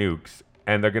have the nukes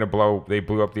and they're gonna they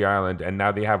blew up the island and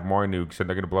now they have more nukes and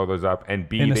they're gonna blow those up. And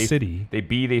B, In a they city. they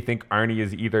think Arnie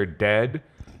is either dead,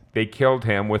 they killed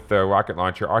him with the rocket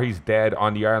launcher, or he's dead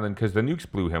on the island because the nukes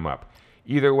blew him up.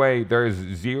 Either way, there's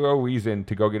zero reason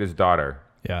to go get his daughter.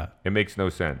 Yeah. It makes no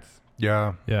sense.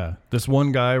 Yeah. Yeah, this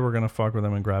one guy, we're gonna fuck with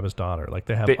him and grab his daughter. Like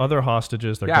they have They- other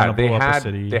hostages. They're Yeah, gonna they blow up a had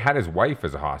city. they had his wife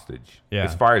as a hostage. Yeah.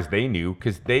 As far as they knew,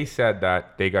 because they said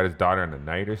that they got his daughter in the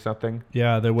night or something.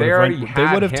 Yeah, they would They have already they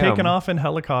had would have taken him. off in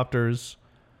helicopters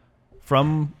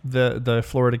from the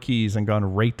Florida Keys and gone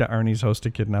right to Arnie's house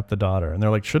to kidnap the daughter. And they're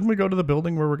like, shouldn't we go to the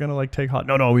building where we're gonna like take hot?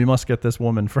 No, we must get this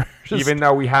woman first. Even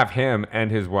though we have him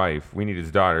and his wife, we need his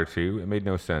daughter too. It made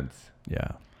no sense. yeah,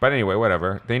 But anyway,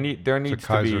 whatever. There It's needs a to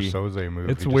Kaiser be. Soze move.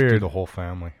 It's You just do weird. the whole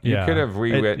family. You yeah. could have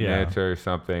rewritten yeah. it or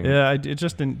something. Yeah, it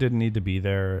just didn't need to be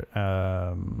there.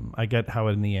 I get how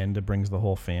in the end it brings the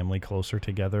whole family closer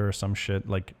together or some shit.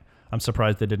 Like I'm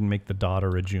surprised they didn't make the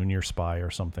daughter a junior spy or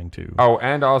something too. Oh,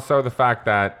 and also the fact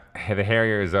that the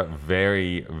Harrier is a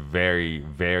very, very,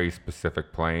 very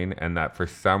specific plane, and that for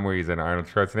some reason Arnold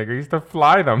Schwarzenegger used to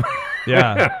fly them.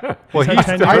 Yeah. Well, He's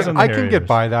had 10 years on the I can Harriers. get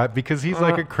by that because he's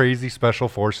like a crazy special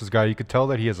forces guy. You could tell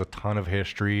that he has a ton of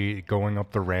history going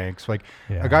up the ranks. Like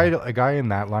Yeah. a guy in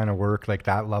that line of work, like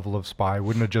that level of spy,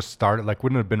 wouldn't have just started, like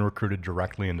wouldn't have been recruited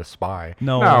directly into spy.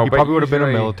 No. No, He but probably would have been a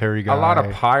usually military A lot of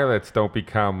guy. pilots don't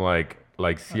become like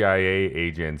CIA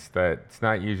agents. That's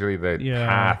not usually the Yeah,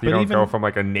 path. You but don't go even- from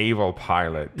like a naval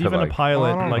pilot to Even like a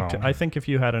pilot, I don't like know. I think if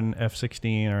you had an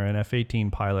F-16 or an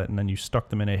F-18 pilot and then you stuck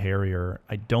them in a Harrier,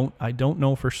 I don't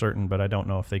know for certain, but I don't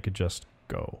know if they could just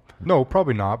go. No,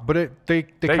 probably not. But they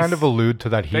kind s- of allude to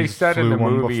that. they He said in flew the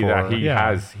one movie before. that he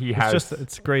has. It's just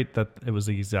it's great that it was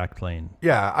the exact plane.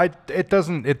 Yeah, it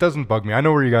doesn't bug me. I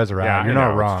know where you guys are Yeah, at. I You're know,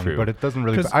 not it's wrong, true. but it doesn't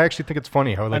really. 'Cause I actually think it's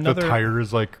funny how like the another- tire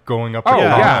is like going up. Oh, and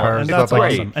down yeah, the car and stuff. that's Like,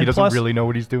 awesome. he And doesn't plus- really know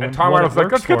what he's doing. And Tom what Arnold's it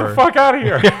like, let's works get the for- fuck out of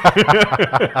here.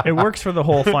 It works for the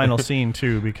whole final scene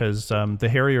too, because the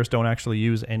Harriers don't actually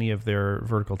use any of their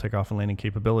vertical takeoff and landing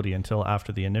capability until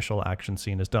after the initial action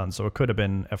scene is done. So it could have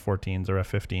been F-14s or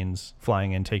F-15s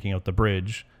flying in, taking out the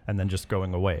bridge, and then just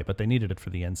going away. But they needed it for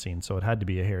the end scene, so it had to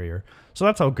be a Harrier. So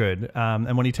that's all good.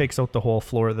 And when he takes out the whole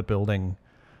floor of the building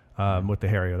with the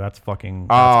Harrier, that's fucking.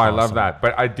 Oh, that's I love awesome. that.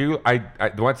 But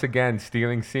I once again,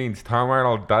 stealing scenes. Tom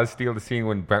Arnold does steal the scene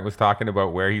when Brent was talking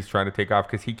about where he's trying to take off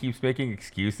because he keeps making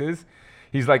excuses.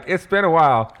 He's like, it's been a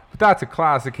while, but that's a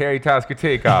classic Harry Tasker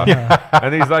takeoff.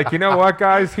 And he's like, you know what,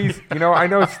 guys? I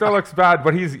know it still looks bad,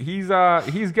 but he's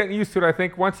getting used to it. I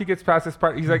think once he gets past this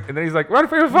part, he's like, run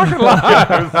for your fucking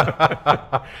lives.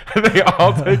 And they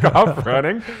all take off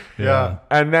running. Yeah.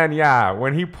 And then,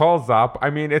 when he pulls up, I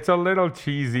mean, it's a little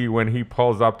cheesy when he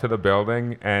pulls up to the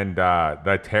building and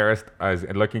the terrorist is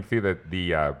looking through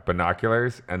the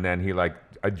binoculars, and then he like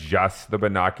adjusts the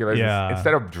binoculars. Yeah.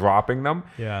 Instead of dropping them,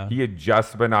 Yeah. he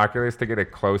adjusts the binoculars to get a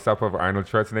close-up of Arnold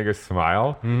Schwarzenegger's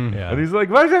smile. Yeah. And he's like,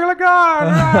 "Where's your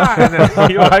gun?" And then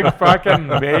he like fucking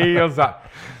nails up.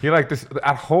 He like this,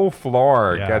 that whole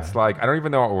floor Yeah. gets like, I don't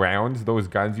even know what rounds those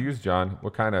guns use, John.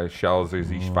 What kind of shells is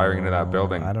he firing into that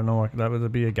building? I don't know. That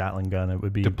would be a Gatling gun. It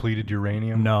would be. Depleted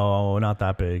uranium. No, not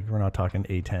that big. We're not talking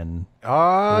A10.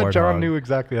 John Warthog. knew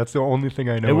exactly. That's the only thing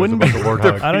I know. It is wouldn't about be. the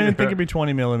Warthog. I don't even think it'd be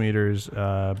 20 millimeters,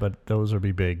 but those would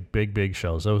be big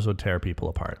shells. Those would tear people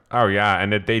apart. Oh yeah,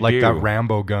 and they Like do. that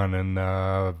Rambo gun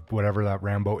and whatever that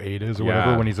Rambo 8 is or Yeah.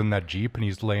 whatever when he's in that Jeep and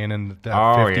he's laying in that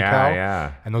Oh 50 yeah, cal.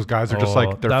 yeah. And those guys are just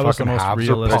like, their that was the fucking most halves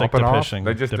are realistic popping off. depiction.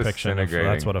 They're just depiction of,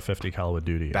 disintegrating. that's what a 50 cal would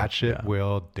do to you. That shit Yeah.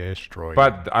 will destroy you.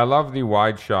 But I love the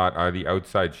wide shot or the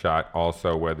outside shot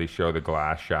also where they show the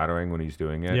glass shattering when he's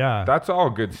doing it. Yeah. That's all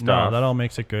good stuff. No, that all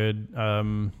makes it good.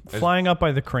 Flying up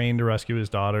by the crane to rescue his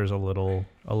daughter is a little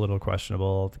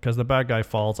questionable because the bad guy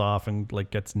falls off and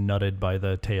like gets nutted by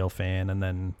the tail fan and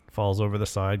then falls over the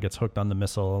side, gets hooked on the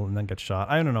missile, and then gets shot.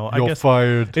 I don't know. I You're guess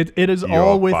fired. it is You're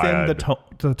all within the, fired.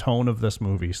 the tone of this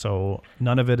movie, so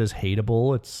none of it is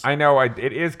hateable. It's I know it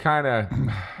is kind of.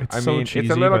 It's I so mean, it's cheesy,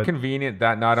 a little but- convenient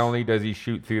that not only does he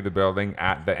shoot through the building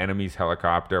at the enemy's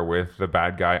helicopter with the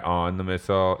bad guy on the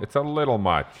missile, it's a little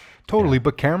much. Totally,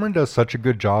 but Cameron does such a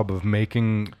good job of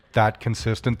making that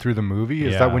consistent through the movie.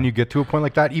 Is that Yeah. when you get to a point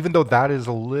like that, even though that is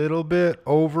a little bit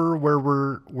over where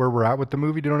we're at with the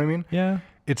movie, do you know what I mean? yeah.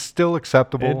 It's still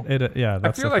acceptable. Yeah, I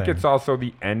that's feel the like thing. it's also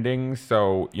the ending,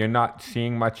 so you're not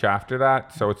seeing much after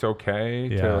that, so it's okay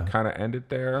Yeah. to kind of end it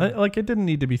there. Like it didn't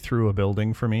need to be through a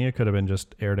building for me. It could have been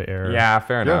just air to air. Yeah,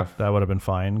 fair enough. That would have been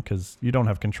fine because you don't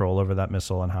have control over that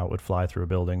missile and how it would fly through a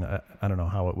building. I don't know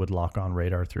how it would lock on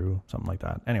radar through something like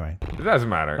that. Anyway, It doesn't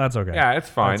matter. That's okay. Yeah, it's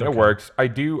fine. That's It okay. works. I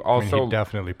do I mean, also. he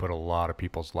definitely put a lot of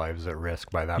people's lives at risk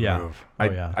by that yeah. move. Oh,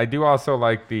 yeah. I do also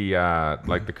like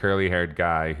the curly haired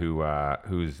guy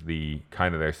who's the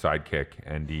kind of their sidekick,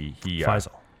 and he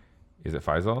Faisal. Is it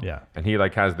Faisal? Yeah. And he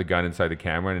like has the gun inside the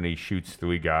camera and he shoots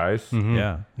 3 guys.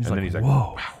 Yeah. And then he's like,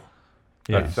 whoa.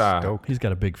 Yeah. That's Stoked. He's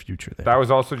got a big future there. that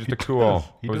was also just a cool. does.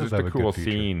 He It was does just have a a good cool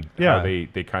future. scene. Yeah. How they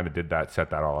kind of did that, set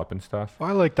that all up and stuff.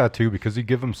 I like that too because you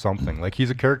give him something. Like he's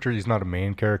a character. He's not a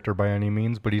main character by any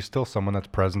means, but he's still someone that's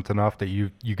present enough that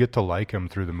you get to like him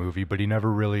through the movie. But he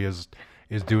never really is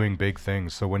doing big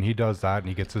things. So when he does that and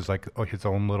he gets his his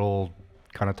own little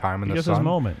kind of time in he the gets sun, his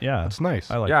moment. Yeah. That's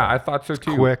nice. I like Yeah, that. I thought so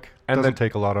too. quick. And Doesn't the-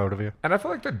 take a lot out of you. And I feel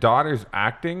like the daughter's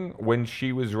acting when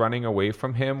she was running away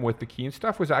from him with the key and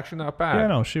stuff was actually not bad. Yeah,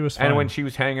 no, she was fine. And when she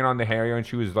was hanging on the Harrier and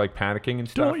she was like panicking and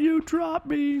stuff. Don't you drop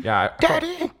me. Yeah,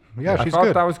 Yeah, I she's thought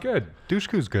good. that was good.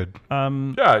 Dushku's good.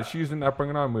 Yeah, she's in that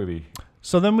Bring It On movie.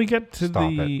 So then we get to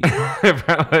Stop the.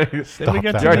 Apparently, Then we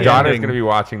get to that. your the daughter's ending. gonna be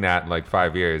watching that in like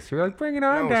 5 years. She'll be like, "Bring it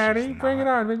on, No, Daddy! she's Bring it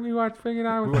not. on! Make me watch. Bring it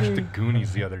on We with watched The me."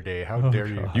 Goonies the other day. How dare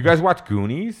you? You guys watch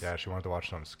Goonies? Yeah, she wanted to watch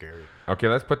something scary. Okay,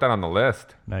 let's put that on the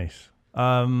list. Nice. Put it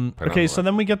on Okay, the so list.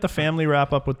 then we get the family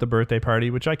wrap up with the birthday party,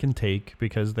 which I can take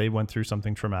because they went through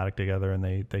something traumatic together and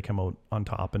they come out on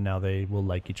top and now they will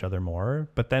like each other more.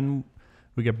 But then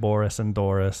we get Boris and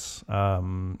Doris.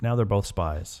 Now they're both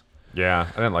spies. Yeah,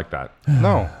 I didn't like that.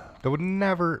 No, that would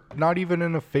never, not even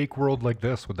in a fake world like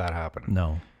this would that happen.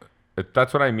 No.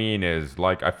 That's what I mean. Is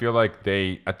like I feel like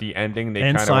they at the ending they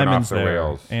And kind of went off Simon's the there.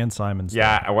 rails. And Simon's there.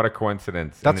 Yeah, what a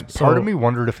coincidence. That's And it- part So- of me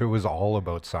wondered if it was all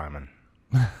about Simon.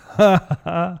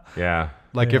 yeah.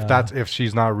 Like if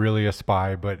she's not really a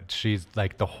spy, but she's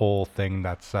like the whole thing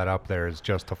that's set up there is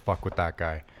just to fuck with that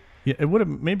guy. Yeah, it would have.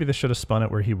 Maybe they should have spun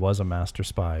it where he was a master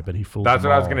spy, but he fooled. That's them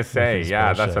what I was all gonna with say. his Yeah,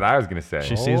 that's bullshit. what I was gonna say.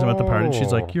 She sees him at the party, and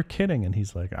she's Oh. like, "You're kidding," and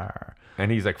he's like, "Ah." And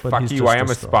he's like, But "Fuck he's you, just I am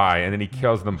a a spy. spy," and then he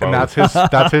kills them both. And that's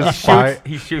his spy.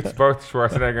 He shoots both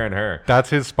Schwarzenegger and her. That's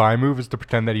his spy move is to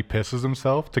pretend that he pisses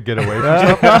himself to get away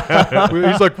from stuff.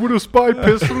 He's like, would a spy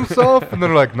piss himself? And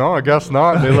they're like, no, I guess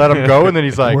not. And they let him go, and then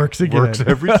he's like, Works again. Works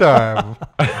every time.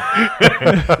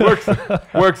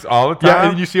 Works all the Yeah, time.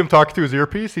 and you see him talking to his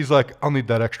earpiece. He's like, I'll need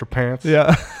that extra pants.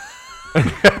 Yeah,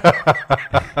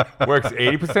 Works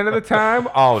 80% of the time,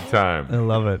 all the time. I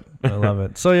love it. I love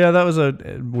it. So yeah, that was a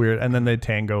weird. And then they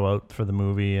tango out for the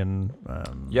movie, and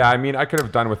Yeah, I mean, I could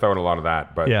have done without a lot of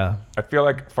that, but yeah, I feel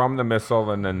like from the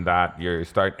missile and then that you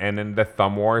start, and then the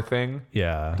thumb war thing.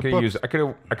 yeah, I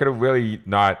could have really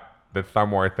not the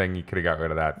thumb war thing. You could have got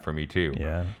rid of that for me too.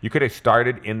 Yeah. You could have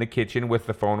started in the kitchen with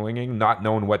the phone ringing, not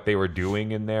knowing what they were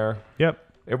doing in there. yep,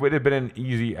 It would have been an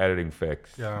easy editing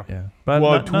fix. Yeah. yeah.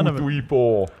 But none of it.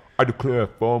 4. I declare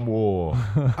thumb war.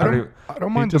 I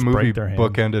don't mind the just movie break their hands.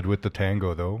 bookended with the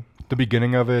tango, though. The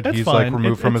beginning of it, It's he's fine. like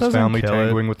removed It from his doesn't family, kill it.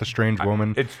 tangoing with a strange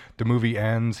woman. it's- The movie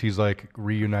ends, he's like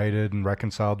reunited and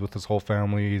reconciled with his whole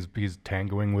family. He's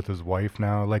tangoing with his wife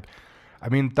now. Like, I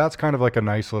mean, that's kind of like a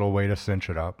nice little way to cinch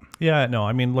it up. Yeah, no,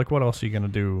 I mean, like, what else are you gonna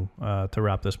do to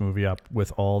wrap this movie up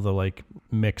with all the like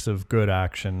mix of good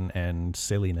action and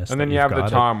silliness? And that then you you've have the got?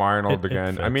 Tom Arnold it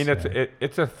again. I fits, mean, yeah.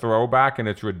 it's a throwback and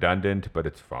it's redundant, but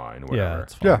it's fine. Whatever. Yeah,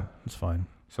 it's fine. Yeah. It's fine.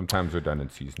 Sometimes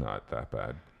redundancy's not that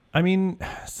bad. I mean,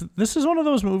 this is one of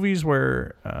those movies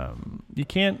where you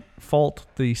can't fault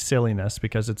the silliness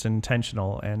because it's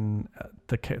intentional, and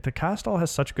the cast all has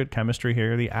such good chemistry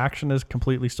here. The action is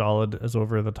completely solid, as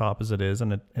over the top as it is,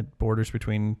 and it borders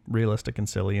between realistic and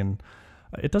silly, and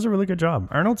it does a really good job.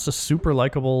 Arnold's a super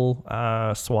likable,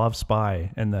 suave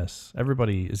spy in this.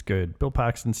 Everybody is good. Bill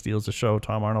Paxton steals the show.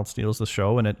 Tom Arnold steals the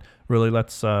show, and it really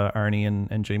lets Arnie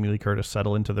and Jamie Lee Curtis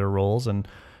settle into their roles, and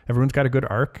everyone's got a good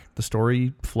arc. The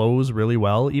story flows really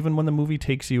well, even when the movie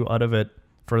takes you out of it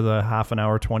for the half an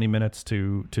hour, 20 minutes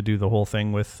to do the whole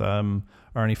thing with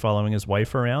Arnie following his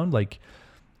wife around. Like,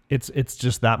 it's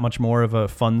just that much more of a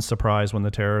fun surprise when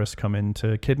the terrorists come in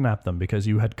to kidnap them, because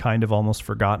you had kind of almost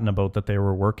forgotten about that they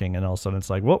were working, and all of a sudden it's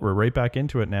like, well, we're right back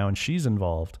into it now, and she's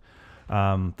involved.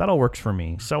 That all works for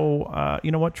me. So,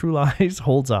 you know what? True Lies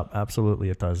holds up. Absolutely,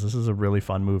 it does. This is a really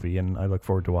fun movie, and I look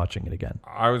forward to watching it again.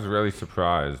 I was really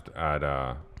surprised at,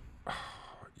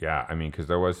 yeah, I mean, because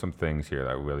there was some things here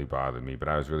that really bothered me, but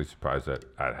I was really surprised at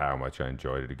how much I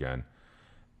enjoyed it again.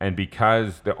 And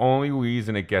because the only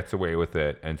reason it gets away with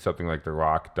it, and something like The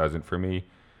Rock doesn't for me,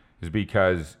 is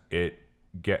because it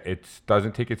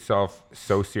doesn't take itself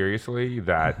so seriously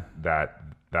that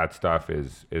stuff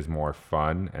is more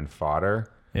fun and fodder.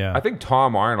 Yeah. I think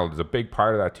Tom Arnold is a big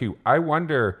part of that too. I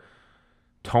wonder,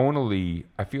 tonally,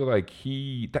 I feel like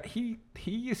he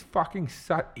is fucking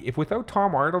if without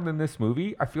Tom Arnold in this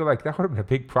movie, I feel like that would have been a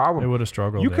big problem. It would have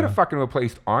struggled. You could have fucking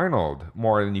replaced Arnold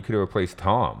more than you could have replaced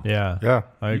Tom. Yeah. Yeah.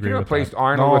 I You agree could have with replaced that.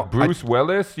 Arnold No, with Bruce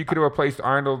Willis. You could have replaced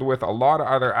Arnold with a lot of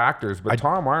other actors, but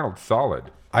Tom Arnold's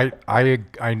solid.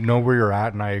 I know where you're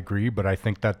at, and I agree, but I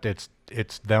think that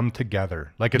it's them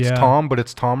together. Like, it's Yeah. Tom, but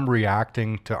it's Tom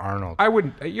reacting to Arnold. I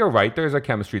wouldn't. You're right. There's a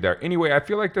chemistry there. Anyway, I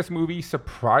feel like this movie,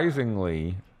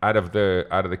 surprisingly, out of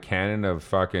the canon of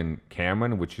fucking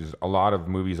Cameron, which is a lot of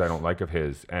movies I don't like of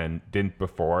his and didn't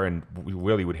before and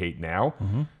really would hate now.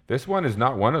 This one is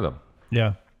not one of them.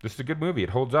 Yeah. This is a good movie. It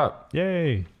holds up.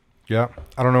 Yay. Yeah.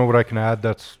 I don't know what I can add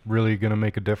that's really going to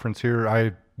make a difference here.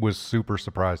 I was super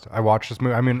surprised. I watched this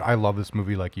movie. I mean, I love this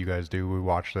movie like you guys do. We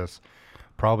watch this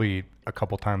probably a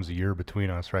couple times a year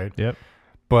between us, right? Yep.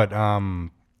 But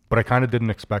I kind of didn't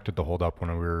expect it to hold up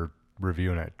when we were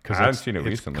reviewing it I haven't seen it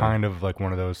recently. It's kind of like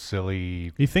one of those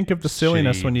silly. You think of the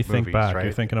silliness shitty when you think movies, back. right?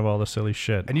 You're thinking of all the silly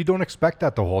shit. And you don't expect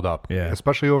that to hold up. Yeah.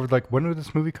 Especially over like, when did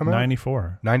this movie come out?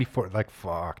 94. 94. Like,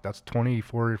 fuck, that's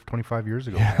 25 years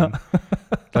ago, man.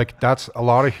 Like, that's a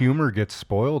lot of humor gets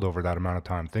spoiled over that amount of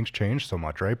time. Things change so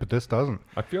much, right? But this doesn't.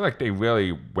 I feel like they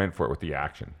really went for it with the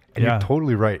action. And Yeah. you're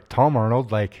totally right. Tom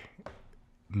Arnold, like,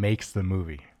 makes the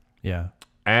movie. Yeah.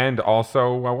 And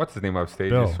also, what's his name upstages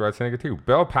Bill. Schwarzenegger too?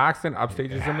 Bill Paxton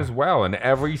upstages him as well in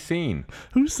every scene.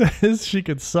 Who says she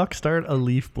could suck start a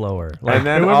leaf blower? Like, And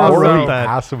then whoever also- wrote the that.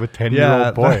 ass of a 10-year-old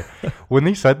Yeah, boy. When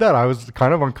he said that, I was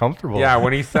kind of uncomfortable. Yeah,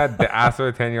 when he said the ass of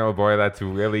a 10-year-old boy, that's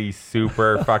really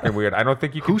super fucking weird. I don't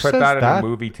think you can Who put says that in a that?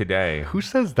 movie today. Who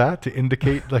says that to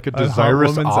indicate like a A hot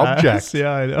desirous woman's object? ass?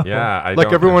 Yeah, I know. Yeah, I Like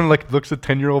don't everyone think- like looks at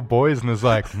 10-year-old boys and is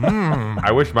like,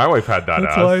 I wish my wife had that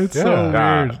That's ass. why it's so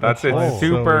Yeah. weird. That's why a it's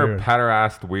so super weird.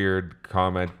 pederast weird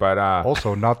comment, but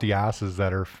also not the asses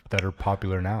that are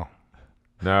popular now.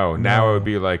 no, now it would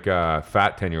be like a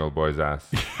fat 10-year-old boy's ass,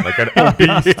 like an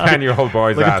obese 10-year-old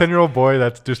boy's Like ass. a 10-year-old boy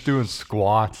that's just doing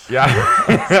squats. Yeah.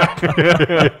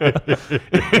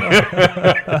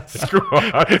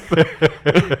 Squats.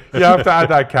 You have to add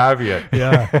that caveat.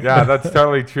 Yeah. Yeah, that's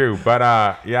totally true. But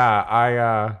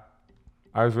I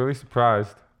was really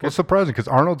surprised. It's surprising because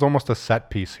Arnold's almost a set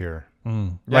piece here.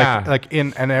 Yeah.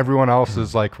 And everyone else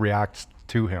is like reacts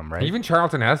to him, right? Even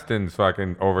Charlton Heston's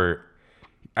fucking over.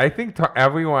 I think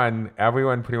everyone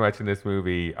pretty much in this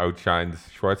movie outshines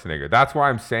Schwarzenegger. That's why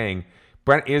I'm saying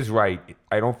Brent is right.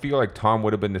 I don't feel like Tom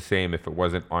would have been the same if it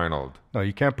wasn't Arnold. No,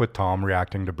 you can't put Tom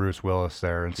reacting to Bruce Willis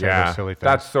there and say those silly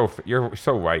things. that's you're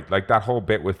so right. Like that whole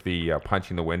bit with the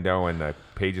punching the window and the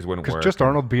pages wouldn't work. Because just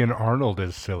Arnold being Arnold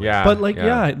is silly. Yeah. But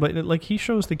like he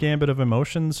shows the gambit of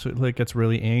emotions. Like gets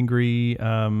really angry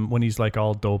when he's like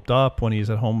all doped up, when he's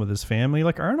at home with his family.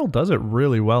 Like Arnold does it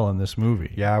really well in this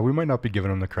movie. Yeah, we might not be giving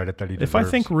him the credit that he deserves. If I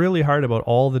think really hard about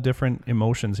all the different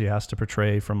emotions he has to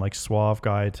portray, from like suave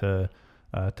guy to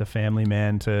family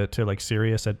man to like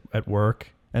serious at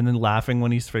work, and then laughing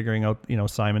when he's figuring out,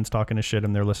 Simon's talking to shit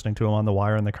and they're listening to him on the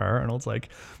wire in the car. Arnold's like,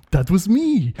 that was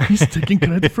me. He's taking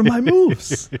credit for my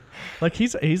moves. Like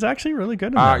he's actually really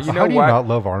good in this. You know how do you what? not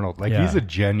love Arnold? Like Yeah. he's a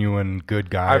genuine good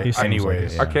guy He seems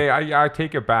anyways. like it, yeah. Okay, I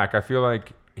take it back. I feel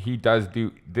like he does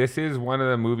do. This is one of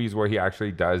the movies where he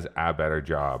actually does a better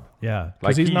job. Yeah,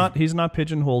 Like because he's not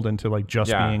pigeonholed into like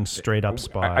just Yeah. being straight up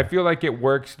spy. I feel like it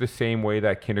works the same way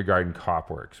that Kindergarten Cop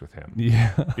works with him.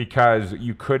 yeah, Because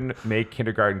you couldn't make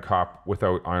Kindergarten Cop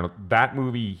without Arnold. That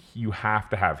movie, you have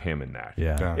to have him in that.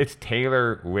 yeah. It's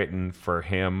Taylor written for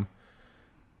him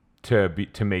to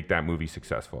make that movie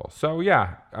successful. So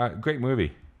yeah, great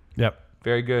movie. Yep.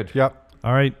 Very good. Yep.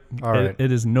 All right. All right.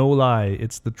 It is no lie.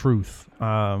 It's the truth.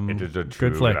 It is a true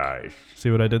good flick. lie.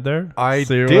 See what I did there? I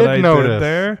See did what I notice. Did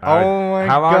there? Oh my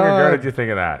How long ago God. did you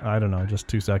think of that? I don't know. Just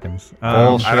 2 seconds.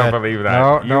 Bullshit. I don't believe that.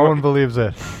 No, You- no one believes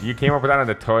it. You came up with that on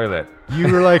the toilet. You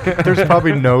were like, there's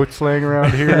probably notes laying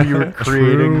around here. You were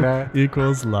creating True that.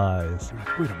 equals lies.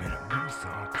 Wait a minute. Where's the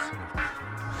opposite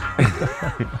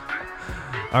of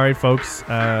All right, folks.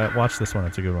 Watch this one.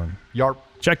 It's a good one. Yarp.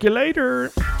 Check you later.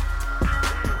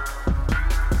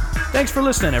 Thanks for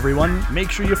listening, everyone. Make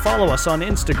sure you follow us on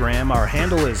Instagram. Our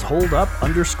handle is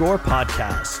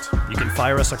holdup_podcast. You can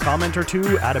fire us a comment or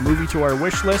two, add a movie to our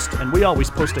wish list, and we always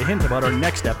post a hint about our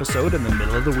next episode in the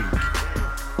middle of the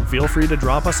week. Feel free to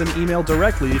drop us an email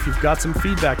directly if you've got some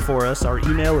feedback for us. Our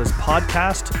email is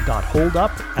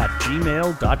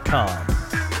podcast.holdup@gmail.com.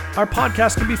 Our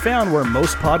podcast can be found where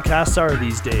most podcasts are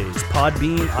these days: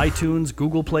 Podbean, iTunes,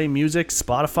 Google Play Music,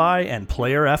 Spotify, and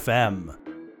Player FM.